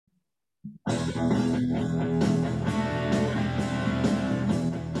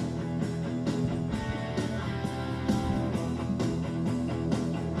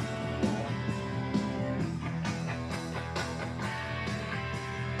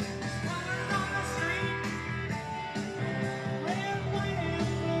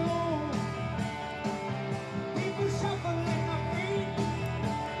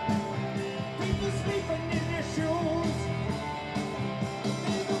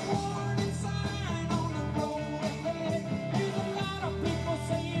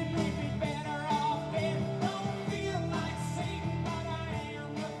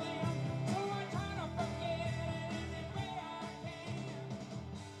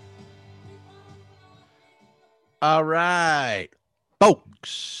All right,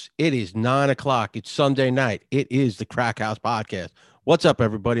 folks, it is 9 o'clock. It's Sunday night. It is the Crack House Podcast. What's up,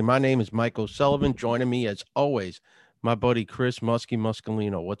 everybody? My name is Mike O'Sullivan. Joining me, as always, my buddy Chris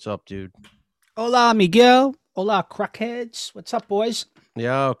Muscalino. What's up, dude? Hola, Miguel. Hola, crackheads. What's up, boys?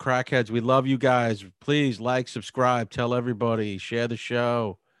 Yo, crackheads, we love you guys. Please like, subscribe, tell everybody, share the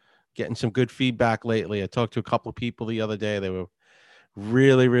show. Getting some good feedback lately. I talked to a couple of people the other day. They were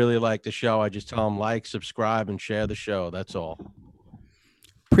really like the show. I just tell them like, subscribe, and share the show. That's all.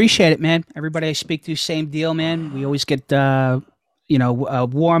 Appreciate it, man. Everybody I speak to, same deal, man. We always get,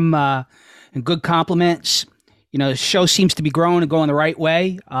 warm and good compliments. The show seems to be growing and going the right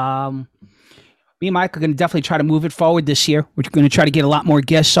way. Me and Mike are going to definitely try to move it forward this year. We're going to try to get a lot more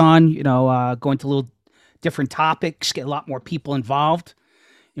guests on, go into a little different topics, get a lot more people involved.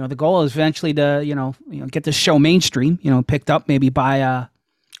 The goal is eventually to, get this show mainstream, picked up maybe by a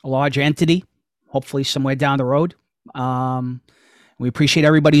large entity, hopefully somewhere down the road. We appreciate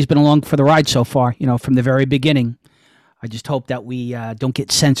everybody who's been along for the ride so far, from the very beginning. I just hope that we don't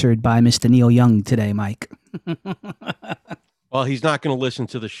get censored by Mr. Neil Young today, Mike. Well, he's not going to listen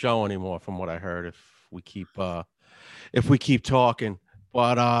to the show anymore, from what I heard. If we keep talking,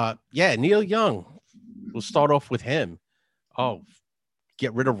 but yeah, Neil Young. We'll start off with him. Oh,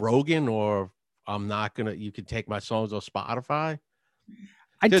 get rid of Rogan, or I'm not gonna. You can take my songs off Spotify.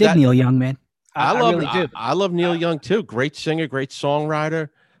 I dig Neil Young, man. I really do. I love Neil Young too. Great singer, great songwriter.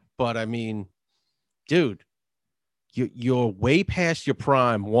 But I mean, dude, you're way past your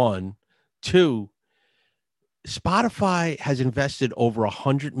prime. One, two. Spotify has invested over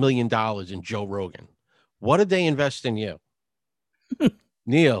 $100 million in Joe Rogan. What did they invest in you?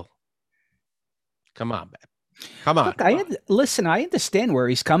 Neil, come on, man. Come on. Look, listen, I understand where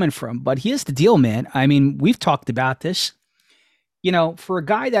he's coming from, but here's the deal, man. I mean, we've talked about this. For a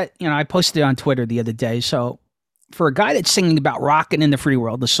guy that, I posted on Twitter the other day. So for a guy that's singing about rocking in the free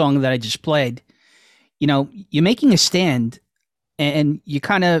world, the song that I just played, you're making a stand and you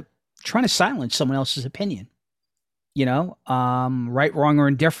kind of trying to silence someone else's opinion, right, wrong, or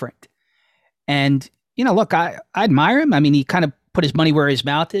indifferent. And, look, I admire him. I mean, he kind of put his money where his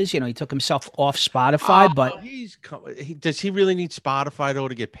mouth is. He took himself off Spotify, but does he really need Spotify though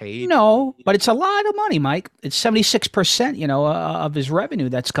to get paid? No, but it's a lot of money, Mike. It's 76%, of his revenue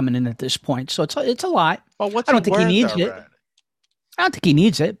that's coming in at this point. So it's a lot. Well, I don't think he needs it. I don't think he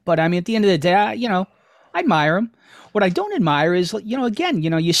needs it, but I mean, at the end of the day, I admire him. What I don't admire is, again,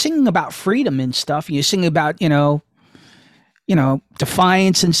 you're singing about freedom and stuff. And you're singing about,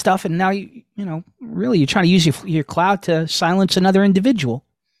 defiance and stuff. And now really you're trying to use your clout to silence another individual.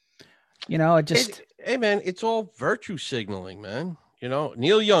 Hey man, it's all virtue signaling, man.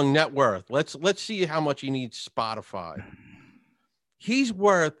 Neil Young net worth. Let's see how much he needs Spotify. He's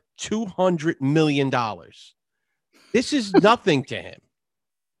worth $200 million. This is nothing to him.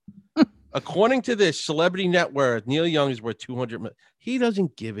 According to this celebrity net worth, Neil Young is worth 200 million. He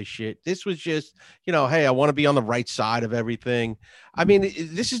doesn't give a shit. This was just, hey, I want to be on the right side of everything. I mean,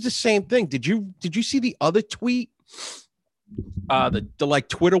 this is the same thing. Did you see the other tweet? The like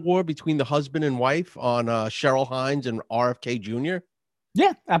Twitter war between the husband and wife on Cheryl Hines and RFK Jr.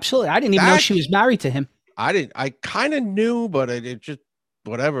 Yeah, absolutely. I didn't even know she was married to him. I kind of knew, but it just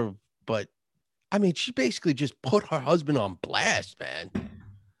whatever. But I mean, she basically just put her husband on blast, man.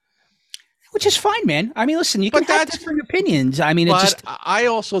 Which is fine, man. I mean, listen, you can have different opinions. I mean,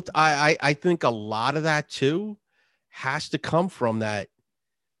 I think a lot of that too has to come from that.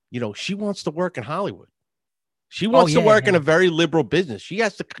 She wants to work in Hollywood. She wants to work in a very liberal business. She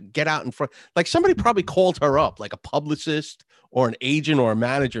has to get out in front. Like somebody probably called her up, like a publicist or an agent or a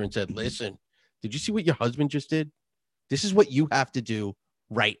manager, and said, "Listen, did you see what your husband just did? This is what you have to do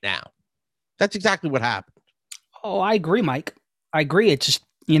right now." That's exactly what happened. Oh, I agree, Mike. I agree. It's just,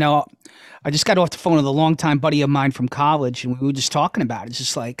 I just got off the phone with a longtime buddy of mine from college, and we were just talking about it. It's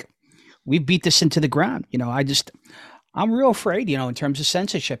just like, we beat this into the ground. I'm real afraid, in terms of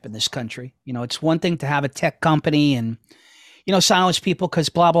censorship in this country. It's one thing to have a tech company and, silence people because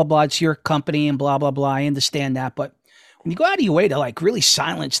blah, blah, blah, it's your company and blah, blah, blah. I understand that. But when you go out of your way to like really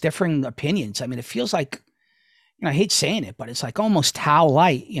silence differing opinions, I mean, it feels like, I hate saying it, but it's like almost Tao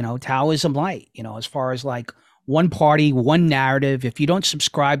light, Taoism light, as far as like one party, one narrative. If you don't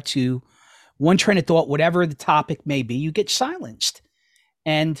subscribe to one train of thought, whatever the topic may be, you get silenced.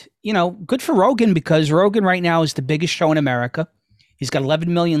 And, good for Rogan because Rogan right now is the biggest show in America. He's got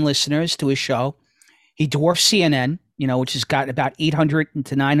 11 million listeners to his show. He dwarfs CNN, which has got about 800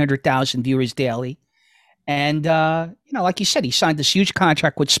 to 900,000 viewers daily. And, like you said, he signed this huge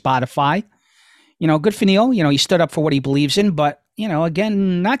contract with Spotify. Good for Neil. He stood up for what he believes in. But,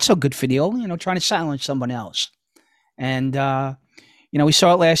 again, not so good for Neil, trying to silence someone else. And, we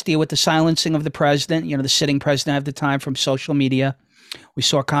saw it last year with the silencing of the president, the sitting president at the time from social media. We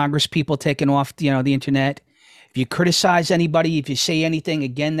saw Congress people taking off, the internet. If you criticize anybody, if you say anything,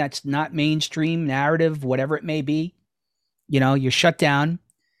 again, that's not mainstream narrative, whatever it may be, you're shut down.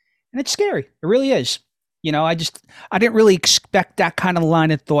 And it's scary. It really is. I didn't really expect that kind of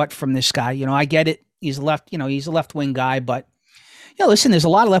line of thought from this guy. I get it. He's a left-wing guy, but listen, there's a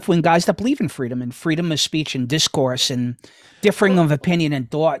lot of left-wing guys that believe in freedom and freedom of speech and discourse and differing of opinion and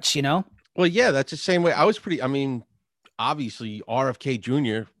thoughts, Well, yeah, that's the same way. Obviously RFK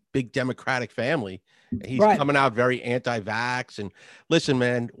Jr., big Democratic family. He's right. Coming out very anti-vax. And listen,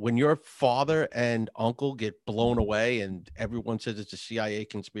 man, when your father and uncle get blown away and everyone says it's a CIA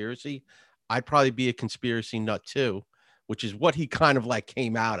conspiracy, I'd probably be a conspiracy nut too, which is what he kind of like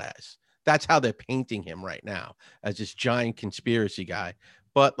came out as. That's how they're painting him right now, as this giant conspiracy guy.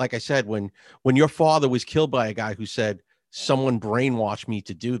 But like I said, when your father was killed by a guy who said, someone brainwashed me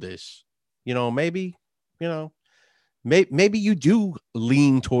to do this, maybe you do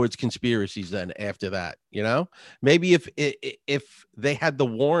lean towards conspiracies then after that, maybe if they had the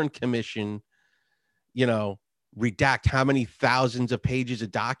Warren Commission, redact how many thousands of pages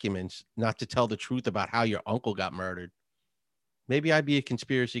of documents not to tell the truth about how your uncle got murdered, maybe I'd be a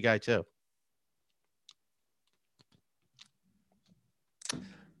conspiracy guy too.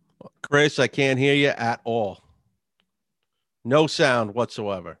 Chris, I can't hear you at all. No sound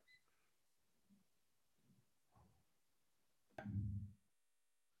whatsoever.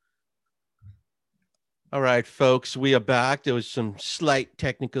 All right, folks, we are back. There was some slight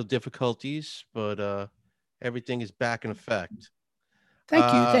technical difficulties, but everything is back in effect.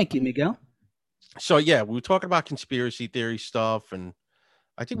 Thank you, Miguel. So yeah, we were talking about conspiracy theory stuff, and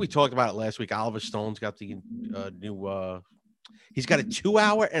I think we talked about it last week. Oliver Stone's got the new. He's got a 2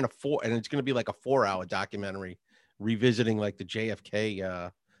 hour and a 4, and it's going to be like a 4 hour documentary revisiting like the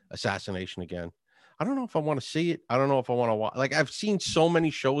JFK assassination again. I don't know if I want to see it. I don't know if I want to watch. Like I've seen so many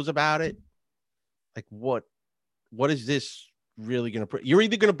shows about it. Like what is this really going to? You're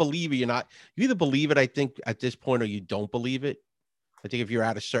either going to believe it, or you're not. You either believe it, I think, at this point, or you don't believe it. I think if you're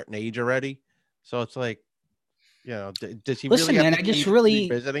at a certain age already, so it's like, does he listen, really? Man, I just really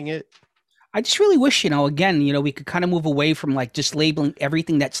revisiting it. I just really wish, again, we could kind of move away from like just labeling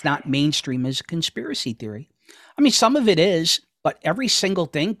everything that's not mainstream as a conspiracy theory. I mean, some of it is, but every single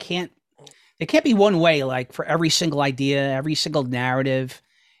thing can't be one way, like for every single idea, every single narrative.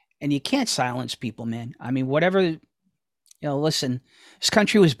 And you can't silence people, man. I mean, whatever, listen, this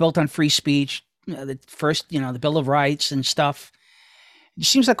country was built on free speech, the first, the Bill of Rights and stuff. It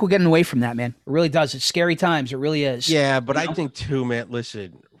seems like we're getting away from that, man. It really does. It's scary times. It really is. Yeah, but I think too, man,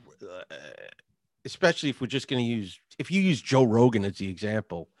 listen, especially if we're just going to if you use Joe Rogan as the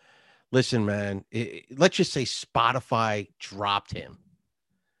example, listen, man, let's just say Spotify dropped him.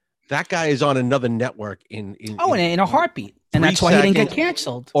 That guy is on another network in a heartbeat. And that's why he didn't get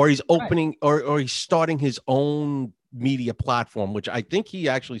canceled. Or he's opening or he's starting his own media platform, which I think he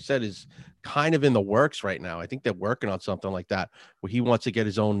actually said is kind of in the works right now. I think they're working on something like that where he wants to get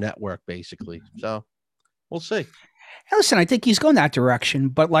his own network, basically. So we'll see. Hey, listen, I think he's going that direction.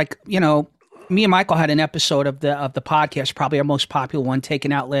 But like, me and Michael had an episode of the podcast, probably our most popular one,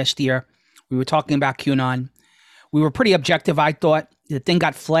 taken out last year. We were talking about QAnon. We were pretty objective, I thought. The thing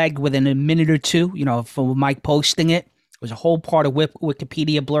got flagged within a minute or two, for Mike posting it. It was a whole part of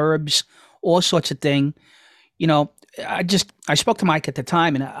Wikipedia blurbs, all sorts of thing. I spoke to Mike at the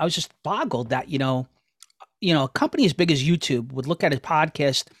time, and I was just boggled that, a company as big as YouTube would look at a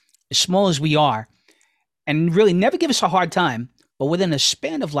podcast as small as we are and really never give us a hard time. But within a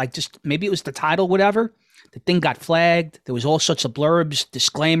span of like just maybe it was the title, whatever, the thing got flagged. There was all sorts of blurbs,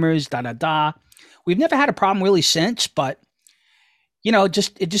 disclaimers, da-da-da. We've never had a problem really since, but it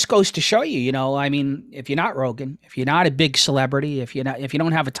just goes to show you, I mean, if you're not Rogan, if you're not a big celebrity, if you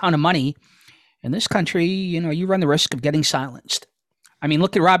don't have a ton of money, In this country, you run the risk of getting silenced. I mean,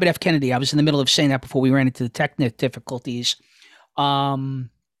 look at Robert F. Kennedy. I was in the middle of saying that before we ran into the technical difficulties. Um,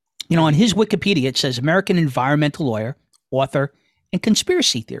 on his Wikipedia, it says American environmental lawyer, author, and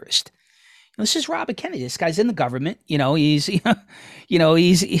conspiracy theorist. This is Robert Kennedy. This guy's in the government. He's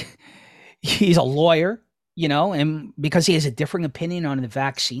a lawyer. And because he has a differing opinion on the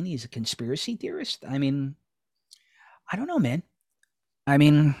vaccine, he's a conspiracy theorist. I mean, I don't know, man. I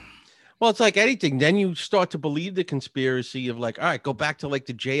mean, well, it's like anything. Then you start to believe the conspiracy of like, all right, go back to like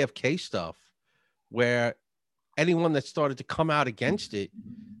the JFK stuff, where anyone that started to come out against it,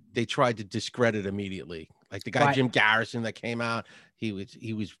 they tried to discredit immediately. Like the guy right. Jim Garrison that came out, he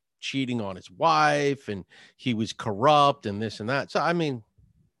was cheating on his wife and he was corrupt and this and that. So I mean,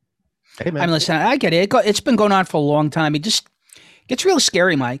 hey man. I mean, listen, I get it. It's been going on for a long time. It just gets real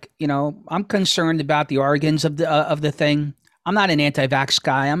scary, Mike. I'm concerned about the origins of the thing. I'm not an anti-vax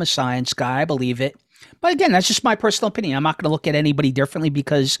guy. I'm a science guy. I believe it. But again, that's just my personal opinion. I'm not going to look at anybody differently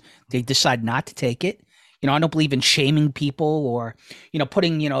because they decide not to take it. I don't believe in shaming people or,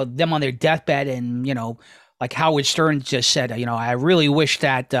 putting, them on their deathbed and, like Howard Stern just said, I really wish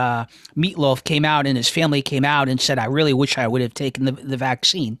that Meatloaf came out and his family came out and said, I really wish I would have taken the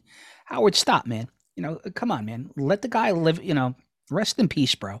vaccine. Howard, stop, man. Come on, man. Let the guy live, rest in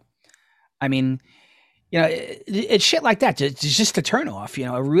peace, bro. I mean, it's shit like that. It's just a turnoff,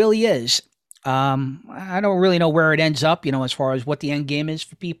 it really is. I don't really know where it ends up, as far as what the end game is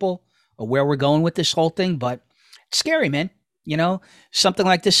for people or where we're going with this whole thing, but it's scary, man. Something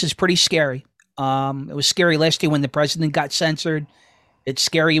like this is pretty scary. It was scary last year when the president got censored. It's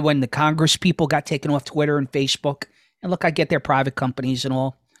scary when the Congress people got taken off Twitter and Facebook. And look, I get their private companies and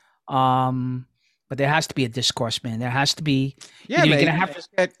all. But there has to be a discourse, man. There has to be. Yeah, you're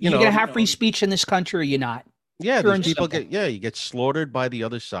gonna have free speech in this country, or you're not. Yeah, these people you get slaughtered by the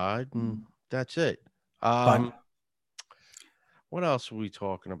other side, and that's it. What else were we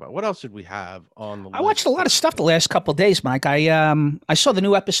talking about? What else did we have on the list? I watched a lot of stuff the last couple of days, Mike. I saw the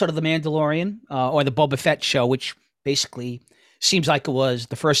new episode of The Mandalorian, or the Boba Fett show, which basically seems like it was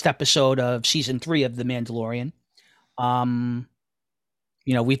the first episode of season 3 of The Mandalorian.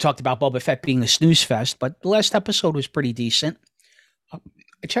 We talked about Boba Fett being a snooze fest, but the last episode was pretty decent.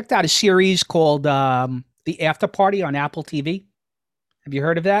 I checked out a series called The After Party on Apple TV. Have you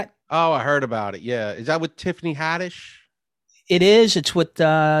heard of that? Oh, I heard about it. Yeah. Is that with Tiffany Haddish? It is. It's with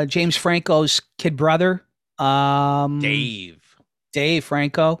James Franco's kid brother. Dave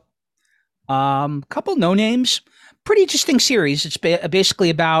Franco. Couple no names. Pretty interesting series. It's basically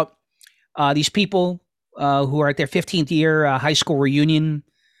about these people who are at their 15th year high school reunion.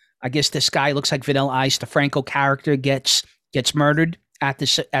 I guess this guy looks like Vanilla Ice. The Franco character gets murdered at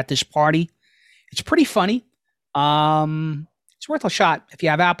this party. It's pretty funny. It's worth a shot. If you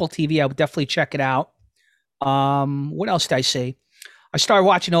have Apple TV, I would definitely check it out. What else did I say? I started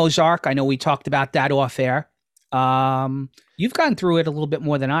watching Ozark. I know we talked about that off air. You've gone through it a little bit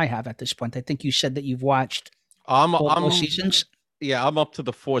more than I have at this point. I think you said that you've watched both seasons. Yeah, I'm up to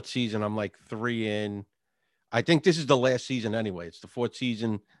the 4th season. I'm like 3 in. I think this is the last season anyway. It's the 4th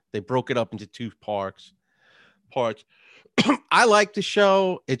season. They broke it up into 2 parts. I like the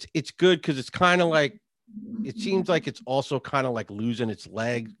show. It's good because it's kind of like, it seems like it's also kind of like losing its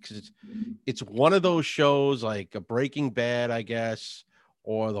leg because it's one of those shows like a Breaking Bad, I guess,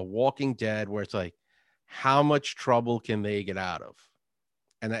 or The Walking Dead, where it's like, how much trouble can they get out of?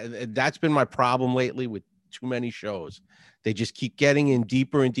 And that's been my problem lately with too many shows. They just keep getting in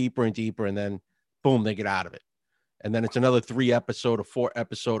deeper and deeper and deeper, and then boom, they get out of it. And then it's another 3-episode or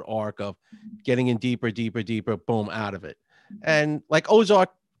 4-episode arc of getting in deeper, boom, out of it. And like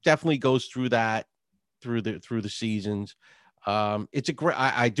Ozark definitely goes through that through the seasons. It's a great,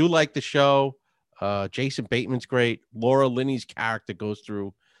 I do like the show. Jason Bateman's great. Laura Linney's character goes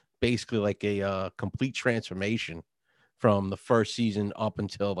through basically like a complete transformation from the first season up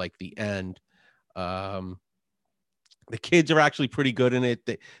until like the end. The kids are actually pretty good in it.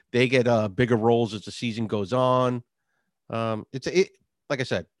 They get bigger roles as the season goes on. Like I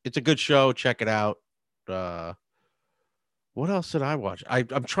said, it's a good show. Check it out. What else did I watch?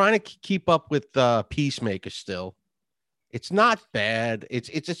 I'm trying to keep up with Peacemaker still. It's not bad.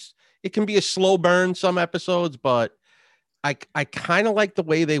 It can be a slow burn some episodes, but I kind of like the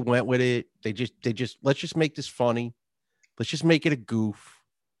way they went with it. They just let's just make this funny. Let's just make it a goof.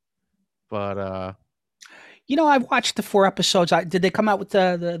 But I've watched the 4 episodes. Did they come out with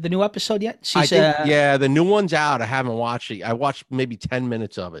the new episode yet? Yeah, the new one's out. I haven't watched it. I watched maybe 10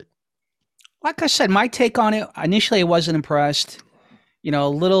 minutes of it. Like I said, my take on it, initially I wasn't impressed. A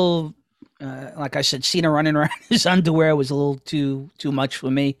little, like I said, Cena running around his underwear was a little too much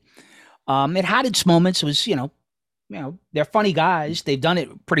for me. It had its moments. It was, they're funny guys. They've done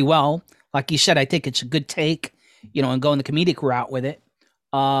it pretty well. Like you said, I think it's a good take, and going the comedic route with it.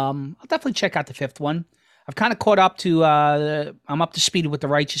 I'll definitely check out the fifth one. I've kind of caught up to. I'm up to speed with the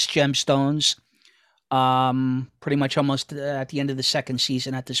Righteous Gemstones. Pretty much almost at the end of the second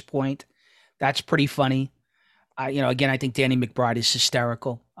season at this point. That's pretty funny. Again, I think Danny McBride is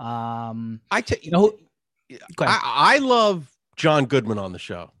hysterical. I love John Goodman on the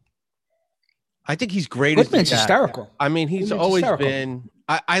show. I think he's great. Goodman's hysterical. I mean, he's always been.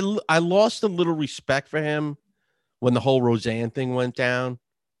 I lost a little respect for him when the whole Roseanne thing went down.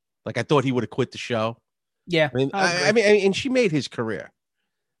 Like I thought he would have quit the show. Yeah, I mean, and she made his career.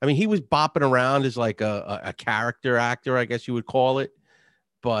 I mean, he was bopping around as like a character actor, I guess you would call it.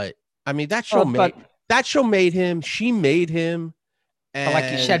 But I mean, that show made him. She made him. And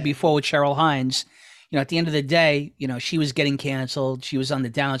like you said before with Cheryl Hines, at the end of the day, she was getting canceled. She was on the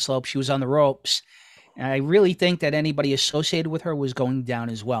downslope. She was on the ropes. And I really think that anybody associated with her was going down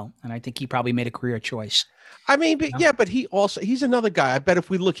as well. And I think he probably made a career choice. I mean, but he's another guy. I bet if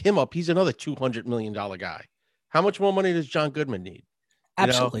we look him up, he's another $200 million guy. How much more money does John Goodman need?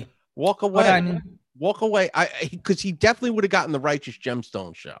 Absolutely. Walk away. Walk away. Because he definitely would have gotten the Righteous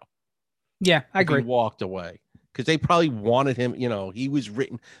Gemstone show. Yeah, I agree. He walked away because they probably wanted him. He was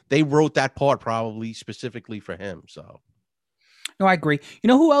written. They wrote that part probably specifically for him. So. No, I agree. You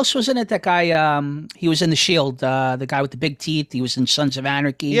know who else was in it? That guy. He was in The Shield. The guy with the big teeth. He was in Sons of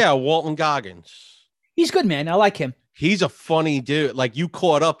Anarchy. Yeah, Walton Goggins. He's good, man. I like him. He's a funny dude. Like you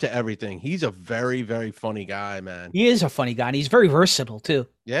caught up to everything. He's a very, very funny guy, man. He is a funny guy, and he's very versatile too.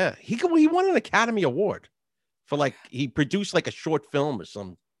 Yeah, he won an Academy Award for he produced like a short film or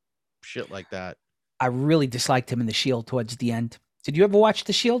some shit like that. I really disliked him in The Shield towards the end. Did you ever watch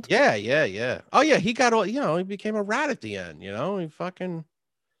The Shield? Yeah. Oh yeah, he got all. He became a rat at the end. He fucking.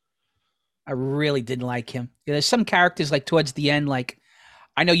 I really didn't like him. There's some characters like towards the end, like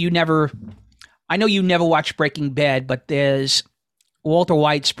I know you never watched Breaking Bad, but there's Walter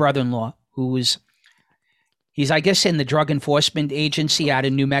White's brother-in-law he's I guess in the Drug Enforcement Agency out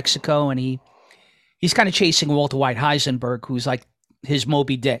in New Mexico, and he's kind of chasing Walter White Heisenberg, who's like his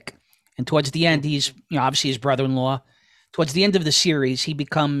Moby Dick. And towards the end, he's obviously his brother-in-law. Towards the end of the series, he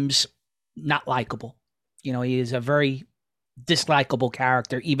becomes not likable. He is a very dislikable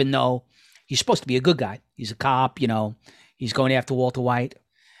character, even though he's supposed to be a good guy. He's a cop. He's going after Walter White.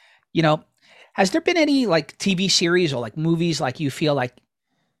 Has there been any like TV series or like movies like you feel like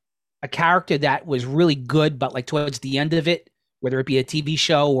a character that was really good, but like towards the end of it, whether it be a TV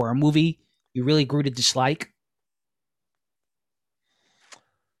show or a movie, you really grew to dislike?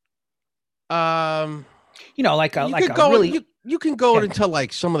 You can go into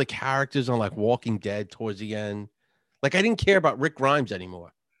like some of the characters on like Walking Dead towards the end. Like I didn't care about Rick Grimes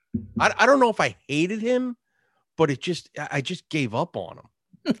anymore. I don't know if I hated him, but I just gave up on him.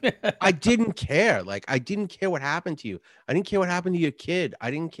 I didn't care. Like I didn't care what happened to you. I didn't care what happened to your kid.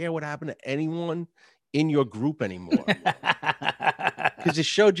 I didn't care what happened to anyone in your group anymore. Because the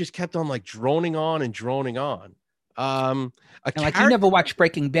show just kept on like droning on and droning on. You never watched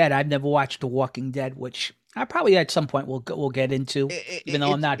Breaking Bad. I've never watched The Walking Dead, which I probably at some point we'll get into. Even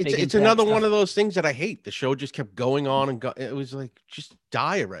though I'm not big. It's another one of those things that I hate. The show just kept going on and it was like just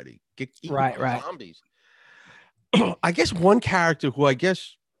die already. Get eaten by zombies. I guess one character who I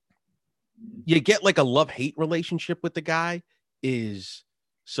guess you get like a love-hate relationship with the guy is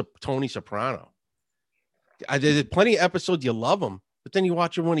Tony Soprano. There's plenty of episodes you love him, but then you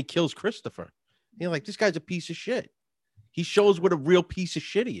watch him when he kills Christopher. You're like, this guy's a piece of shit. He shows what a real piece of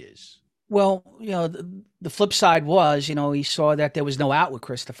shit he is. Well, the flip side was, he saw that there was no out with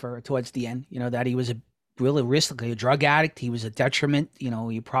Christopher towards the end, that he was realistically a drug addict. He was a detriment.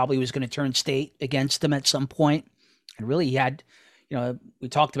 He probably was going to turn state against him at some point. And really he had, we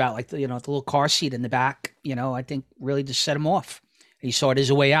talked about like, the little car seat in the back, I think really just set him off. He saw it as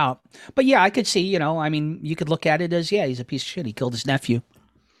a way out. But yeah, I could see, you could look at it as, he's a piece of shit. He killed his nephew,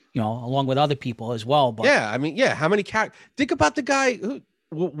 along with other people as well. But how many characters? Think about the guy who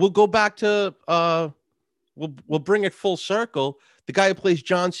we'll go back to, we'll bring it full circle. The guy who plays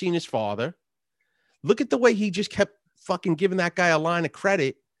John Cena's father. Look at the way he just kept fucking giving that guy a line of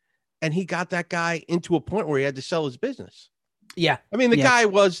credit. And he got that guy into a point where he had to sell his business. Yeah. I mean, the guy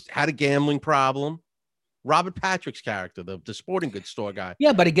had a gambling problem. Robert Patrick's character, the sporting goods store guy.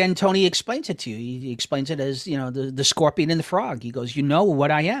 Yeah, but again, Tony explains it to you. He explains it as, the scorpion and the frog. He goes,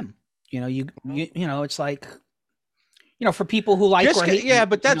 what I am. It's like, for people who like or hate. Yeah,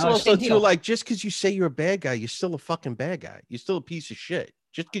 but that's also too, like, just because you say you're a bad guy, you're still a fucking bad guy. You're still a piece of shit.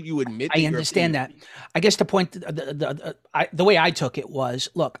 Just because you admit. I understand that. I guess the point, the way I took it was,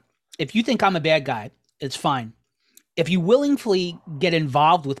 look, if you think I'm a bad guy, it's fine. If you willingly get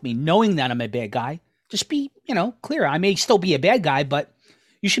involved with me, knowing that I'm a bad guy, just be, clear. I may still be a bad guy, but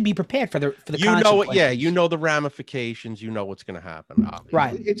you should be prepared for the You know what? Yeah, consequences. you know the ramifications. You know what's going to happen.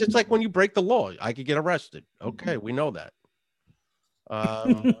 Right. It's just like when you break the law. I could get arrested. Okay, we know that.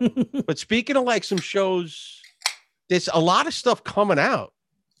 But speaking of like some shows, there's a lot of stuff coming out.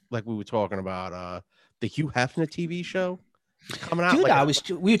 Like we were talking about, the Hugh Hefner TV show is coming out. Dude, Like,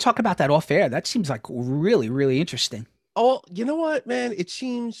 we were talking about that off air. That seems like really, really interesting. oh, you know what, man? It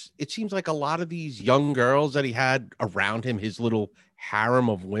seems like a lot of these young girls that he had around him, his little harem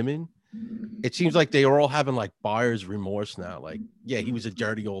of women. It seems like they are all having like buyer's remorse now. Like, yeah, he was a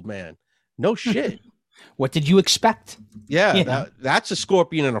dirty old man. No shit. What did you expect? Yeah, that's a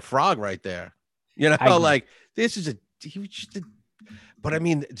scorpion and a frog right there. Like this is he was just but I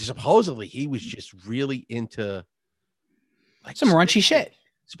mean, supposedly he was just really into like some raunchy shit.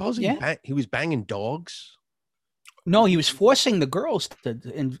 Supposedly he was banging dogs. No, he was forcing the girls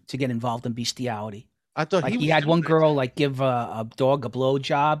to get involved in bestiality. I thought he had one girl like give a dog a blow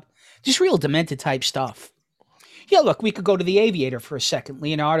job, just real demented type stuff. Yeah, look, we could go to The Aviator for a second.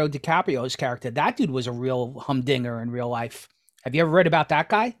 Leonardo DiCaprio's character, that dude was a real humdinger in real life. Have you ever read about that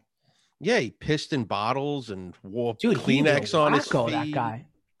guy? Yeah, he pissed in bottles and wore Kleenex on his feet. That guy.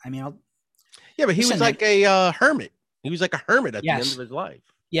 I mean, yeah, but he was like a hermit. He was like a hermit at the end of his life.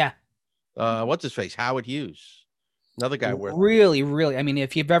 Yeah. What's his face? Howard Hughes. Another guy really, really. I mean,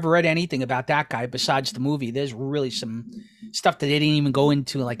 if you've ever read anything about that guy besides the movie, there's really some stuff that they didn't even go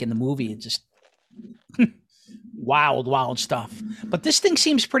into like in the movie. It's just wild stuff. But this thing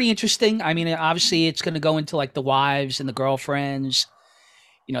seems pretty interesting. I mean, obviously it's going to go into like the wives and the girlfriends.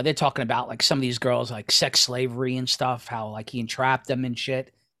 They're talking about like some of these girls like sex slavery and stuff, how like he entrapped them and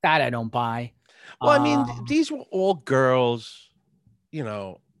shit. That I don't buy. Well, I mean, these were all girls,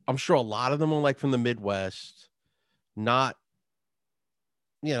 I'm sure a lot of them are like from the Midwest. Not,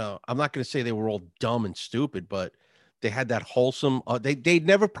 I'm not going to say they were all dumb and stupid, but they had that wholesome, they'd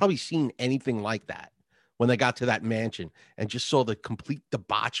never probably seen anything like that when they got to that mansion and just saw the complete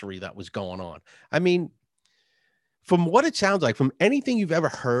debauchery that was going on. I mean, from what it sounds like, from anything you've ever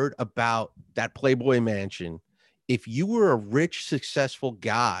heard about that Playboy Mansion, if you were a rich, successful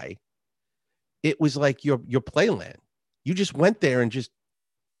guy, it was like your playland. You just went there and just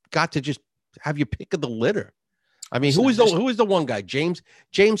got to just have your pick of the litter. I mean, who was the one guy? James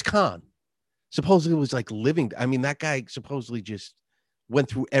Caan supposedly was like living. I mean, that guy supposedly just went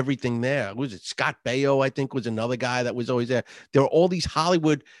through everything there. Who was it? Scott Baio, I think, was another guy that was always there. There were all these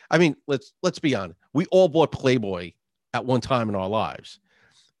Hollywood. I mean, let's be honest. We all bought Playboy at one time in our lives.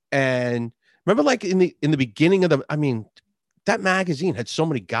 And remember, like in the beginning of I mean, that magazine had so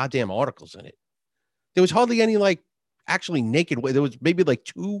many goddamn articles in it. There was hardly any like actually naked. There was maybe like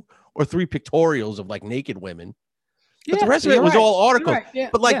 2 or 3 pictorials of like naked women. But the rest of it was all articles. Right. Yeah,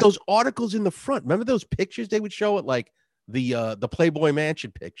 but like those articles in the front, remember those pictures they would show at like the Playboy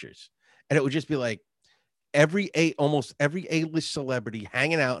Mansion pictures, and it would just be like almost every A-list celebrity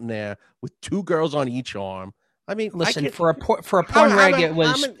hanging out in there with 2 girls on each arm. I mean, listen, for a porn rag, it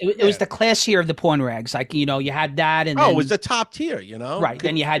was the classier of the porn rags. Like you had that, and it was the top tier, right?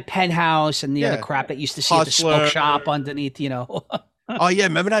 Then you had Penthouse and the other crap that used to see Hustler. At the smoke shop underneath, Oh yeah,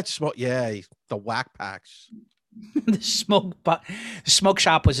 remember that smoke? Yeah, the whack packs. The smoke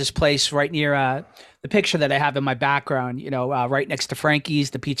shop was this place right near the picture that I have in my background, right next to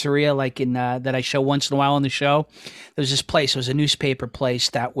Frankie's, the pizzeria, like in that I show once in a while on the show. There was this place. It was a newspaper place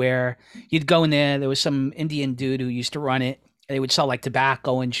where you'd go in there. There was some Indian dude who used to run it. They would sell like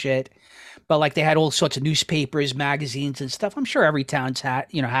tobacco and shit, but like they had all sorts of newspapers, magazines, and stuff. I'm sure every town's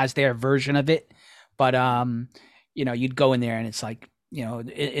has their version of it, but you'd go in there and it's like.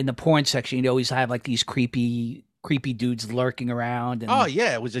 In the porn section, you'd always have like these creepy dudes lurking around. And, oh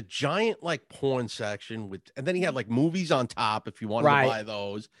yeah, it was a giant like porn section and then he had like movies on top if you wanted to buy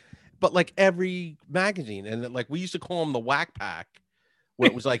those. But like every magazine, and then, like we used to call them the whack pack, where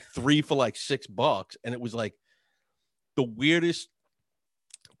it was like 3 for like $6, and it was like the weirdest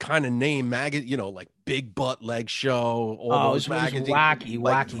kind of name magazine, like Big Butt Leg Show. All those magazines,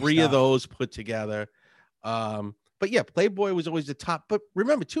 wacky 3 stuff. Of those put together. But yeah, Playboy was always the top. But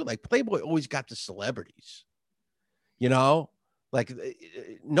remember too, like Playboy always got the celebrities. Like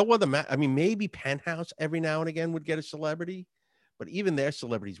no other. I mean, maybe Penthouse every now and again would get a celebrity, but even their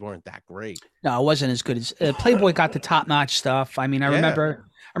celebrities weren't that great. No, it wasn't as good as Playboy got the top notch stuff. I mean, I remember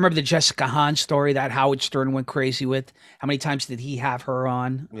the Jessica Hahn story that Howard Stern went crazy with. How many times did he have her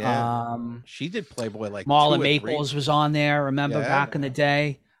on? Yeah, she did Playboy like Marla Maples was on there. Remember back in the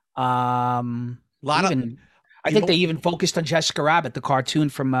day. I You think they know, even focused on Jessica Rabbit, the cartoon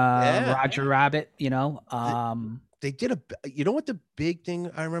from yeah, Roger Rabbit. You know, th- they did you know what the big thing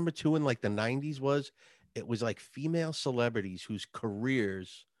I remember too in like the 90s was? It was like female celebrities whose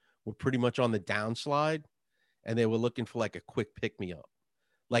careers were pretty much on the downslide and they were looking for like a quick pick me up.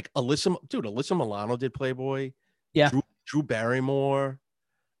 Like Alyssa Milano did Playboy, yeah. Drew Barrymore,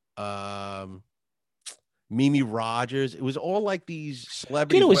 um, Mimi Rogers. It was all like these Dude,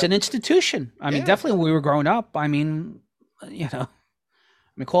 celebrities it was where, an institution. I mean, yeah, definitely when we were growing up. I mean, I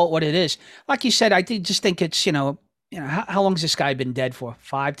mean, call it what it is. Like you said, just think it's how long has this guy been dead for?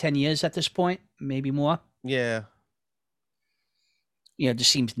 5, 10 years at this point, maybe more. yeah. It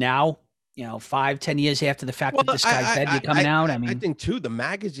just seems now, 5, 10 years after the fact Well, that this guy's dead, you're coming out. I I mean, think too the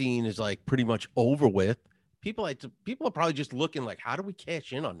magazine is like pretty much over with. People are probably just looking like, how do we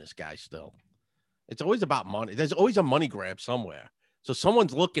cash in on this guy still? It's always about money. There's always a money grab somewhere. So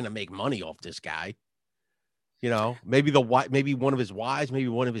someone's looking to make money off this guy. Maybe maybe one of his wives, maybe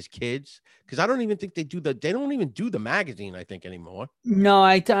one of his kids. Because I don't even think they don't even do the magazine, I think, anymore. no,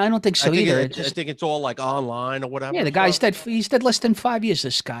 I don't think so either. I think it's all like online or Yeah, whatever. the guy's So dead. He's dead less than 5 years.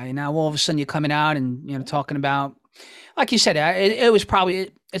 This guy, and now all of a sudden you're coming out and talking about, like you said, it was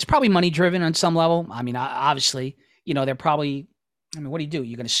probably it's probably money driven on some level. I mean, obviously, they're probably. I mean, what do you do?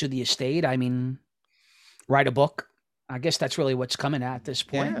 You're going to sue the estate? I mean, write a book. I guess that's really what's coming at this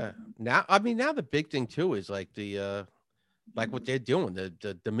point. yeah. Now the big thing too is like like what they're doing, the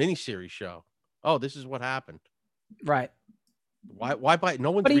miniseries show. Oh, this is what happened. Right. Why buy?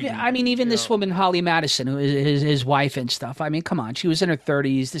 No one's But even, reading. I mean, even You this know, woman, Holly Madison, who is his wife and stuff. I mean, come on, she was in her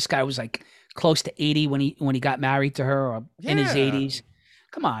 30s. This guy was like close to 80 when he got married to her, or in his yeah. 80s.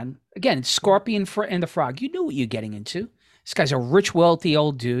 Come on, again, Scorpion and the Frog. You knew what you're getting into. This guy's a rich, wealthy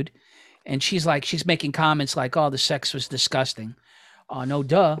old dude, and she's making comments like, "Oh, the sex was disgusting." Oh, no,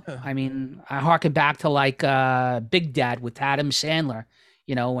 duh. I mean, I harken back to like Big Dad with Adam Sandler.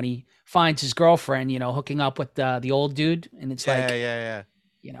 When he finds his girlfriend, hooking up with the old dude, and it's Yeah, like, yeah,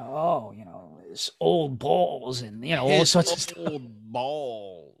 his old balls and yeah. all His sorts of stuff. old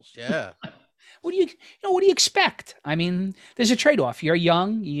balls. Yeah. What do you expect? I mean, there's a trade-off. You're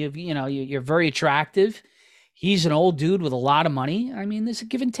young, you're very attractive. He's an old dude with a lot of money. I mean, there's a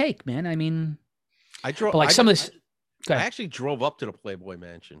give and take, man. I mean, I drove. but like some of this, go I ahead. actually drove up to the Playboy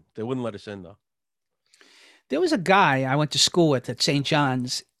Mansion. They wouldn't let us in though. There was a guy I went to school with at St.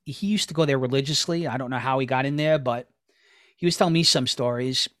 John's. He used to go there religiously. I don't know how he got in there, but he was telling me some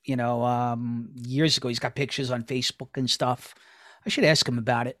stories, years ago. He's got pictures on Facebook and stuff. I should ask him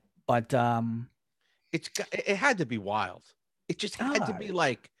about it. But It had to be wild. It just had to God, be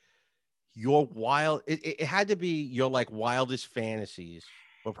like your wild. It had to be your like wildest fantasies.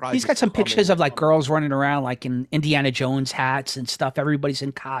 Were probably he's got just some coming. pictures of like girls running around like in Indiana Jones hats and stuff. Everybody's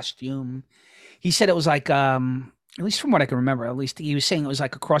in costume. He said it was like at least from what I can remember, at least he was saying it was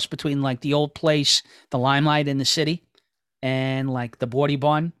like a cross between like the old place, the Limelight in the city, and like the Bordy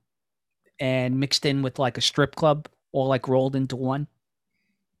Barn, and mixed in with like a strip club, all like rolled into one.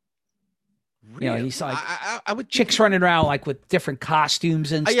 Really, He's like I would think. chicks running around like with different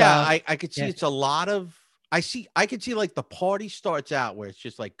costumes and Yeah, stuff. I could see Yeah. it's a lot of. I could see like the party starts out where it's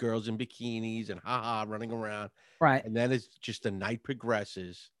just like girls in bikinis and haha running around, Right. and then it's just the night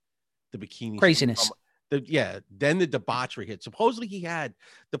progresses. The bikinis Craziness. become then the debauchery hit. Supposedly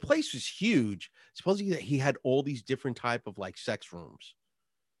the place was huge. Supposedly he had all these different type of like sex rooms.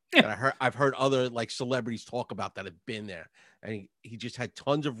 Yeah. And I've heard other like celebrities talk about that have been there. And he just had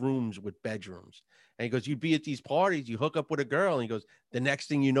tons of rooms with bedrooms. And he goes, you'd be at these parties, you hook up with a girl, and he goes, the next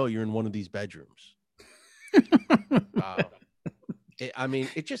thing you know, you're in one of these bedrooms. Wow. I mean,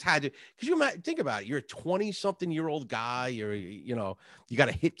 it just had to, because you might think about it. You're a 20-something-year-old guy. You got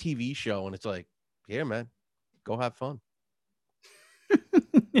a hit TV show, and it's like, yeah, man, go have fun.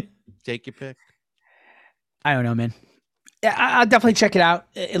 Take your pick. I don't know, man. Yeah, I'll definitely check it out.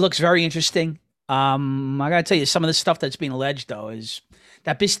 It looks very interesting. I gotta tell you, some of the stuff that's being alleged though is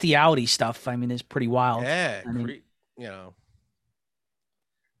that bestiality stuff. I mean, is pretty wild. Yeah, I mean, you know,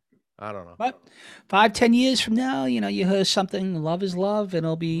 I don't know. but 5, 10 years from now, you hear something. Love is love, and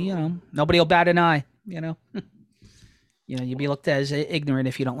it'll be, nobody will bat an eye. You'll be looked at as ignorant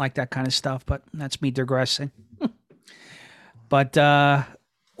if you don't like that kind of stuff. But that's me digressing. But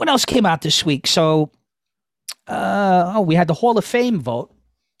what else came out this week? So, we had the Hall of Fame vote.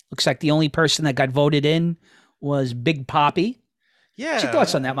 Looks like the only person that got voted in was Big Poppy. Yeah. What's your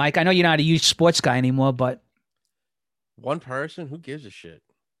thoughts on that, Mike? I know you're not a huge sports guy anymore, but One person, who gives a shit?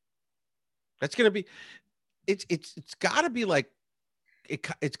 That's gonna be. It's got to be like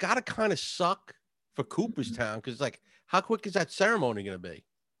it's got to kind of suck for Cooperstown because like how quick is that ceremony gonna be?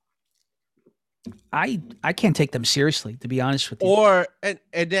 I can't take them seriously, to be honest with you. Or and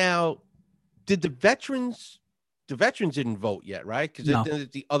now, did the veterans didn't vote yet, right? Because No.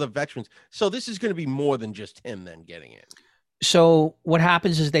 the other veterans. So this is going to be more than just him then getting in. So what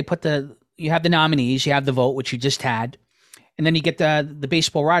happens is they put you have the nominees, you have the vote, which you just had, and then you get the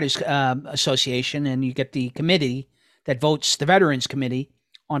Baseball Writers Association, and you get the committee that votes, the Veterans Committee,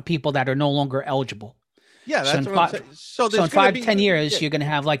 on people that are no longer eligible. Yeah, So that's in what I'm saying. So so there's in going to 5 to be 10 years, yeah, you're going to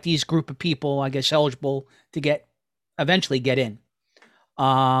have like these group of people, I guess, eligible to eventually get in.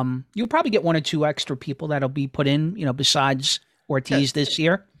 You'll probably get one or two extra people that'll be put in, besides yeah, Ortiz this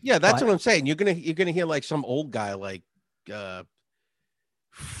year. yeah. That's But what I'm saying. You're gonna hear like some old guy like uh,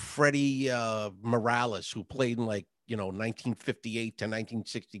 Freddie Morales, who played in like 1958 to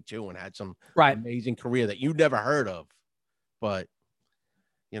 1962 and had some right, amazing career that you never heard of, but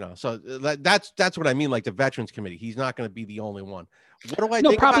so that's what I mean. Like the Veterans Committee, he's not going to be the only one. What do I no,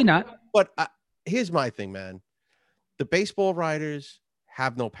 think probably about? not. But here's my thing, man. The baseball writers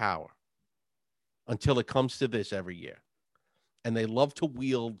have no power until it comes to this every year, and they love to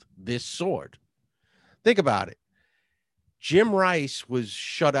wield this sword. Think about it. Jim Rice was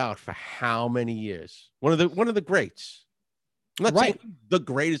shut out for how many years? One of the greats. I'm not saying Right. the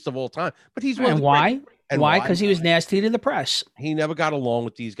greatest of all time, but he's one of And the greats. why? And Why? why? Because he was nasty to the press. He never got along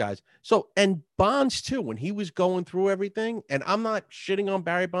with these guys. So, and Bonds too, when he was going through everything, and I'm not shitting on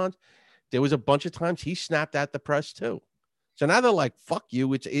Barry Bonds, there was a bunch of times he snapped at the press too. So now they're like, "Fuck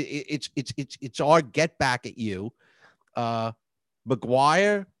you!" It's our get back at you.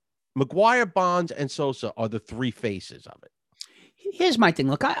 McGwire, Bonds, and Sosa are the three faces of it. Here's my thing.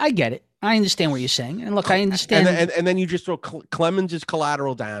 Look, I get it. I understand what you're saying, and look, I And understand. and then you just throw Clemens as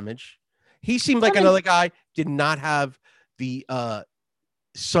collateral damage. He seemed like Clemens- another guy did not have the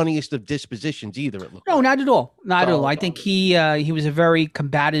sunniest of dispositions either. It looked No, like. not at all. Not at all. So- I think he was a very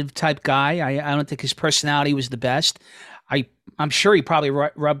combative type guy. I don't think his personality was the best. I'm sure he probably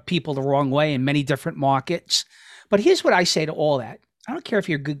rubbed people the wrong way in many different markets. But here's what I say to all that. I don't care if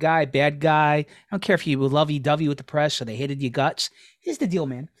you're a good guy, bad guy. I don't care if you were lovey-dovey with the press or they hated your guts. Here's the deal,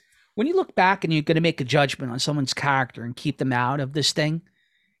 man. When you look back and you're going to make a judgment on someone's character and keep them out of this thing,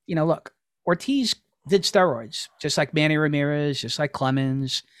 look, Ortiz did steroids, just like Manny Ramirez, just like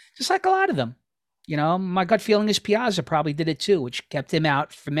Clemens, just like a lot of them. My gut feeling is Piazza probably did it too, which kept him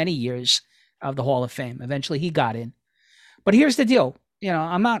out for many years of the Hall of Fame. Eventually he got in. But here's the deal.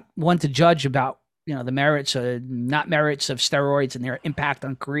 I'm not one to judge about, the merits or not merits of steroids and their impact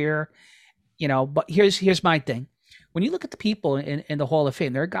on career, but here's my thing. When you look at the people in the Hall of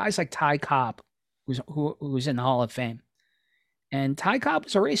Fame, there are guys like Ty Cobb, who's in the Hall of Fame. And Ty Cobb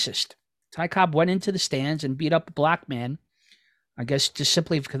was a racist. Ty Cobb went into the stands and beat up a black man, I guess just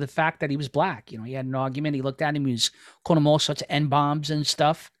simply because of the fact that he was black. He had an argument. He looked at him. He was calling him all sorts of N-bombs and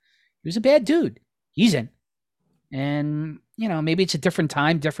stuff. He was a bad dude. He's in. And, maybe it's a different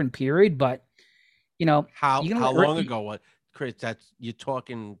time, different period, but, how long ago? What, Chris? You're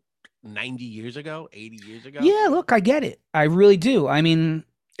talking 90 years ago, 80 years ago? Yeah, look, I get it. I really do. I mean,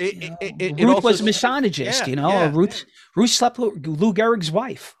 Ruth was a misogynist, Ruth slept with Lou Gehrig's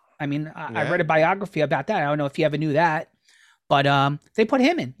wife. I mean, I read a biography about that. I don't know if you ever knew that, but they put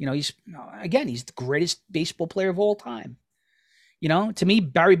him in. He's the greatest baseball player of all time. To me,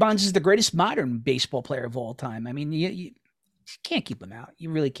 Barry Bonds is the greatest modern baseball player of all time. I mean, you can't keep him out. You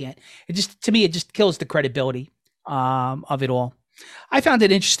really can't. To me, it just kills the credibility of it all. I found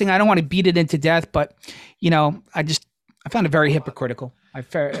it interesting. I don't want to beat it into death, but I found it very hypocritical. Well,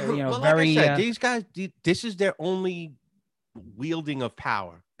 like very. I said, these guys. This is their only wielding of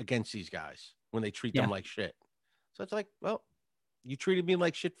power against these guys when they treat them like shit. So it's like, well, you treated me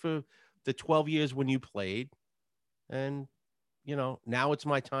like shit for the 12 years when you played, and now it's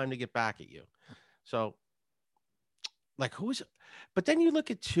my time to get back at you. So, like, but then you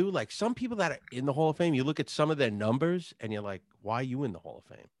look at like some people that are in the Hall of Fame, you look at some of their numbers and you're like, why are you in the Hall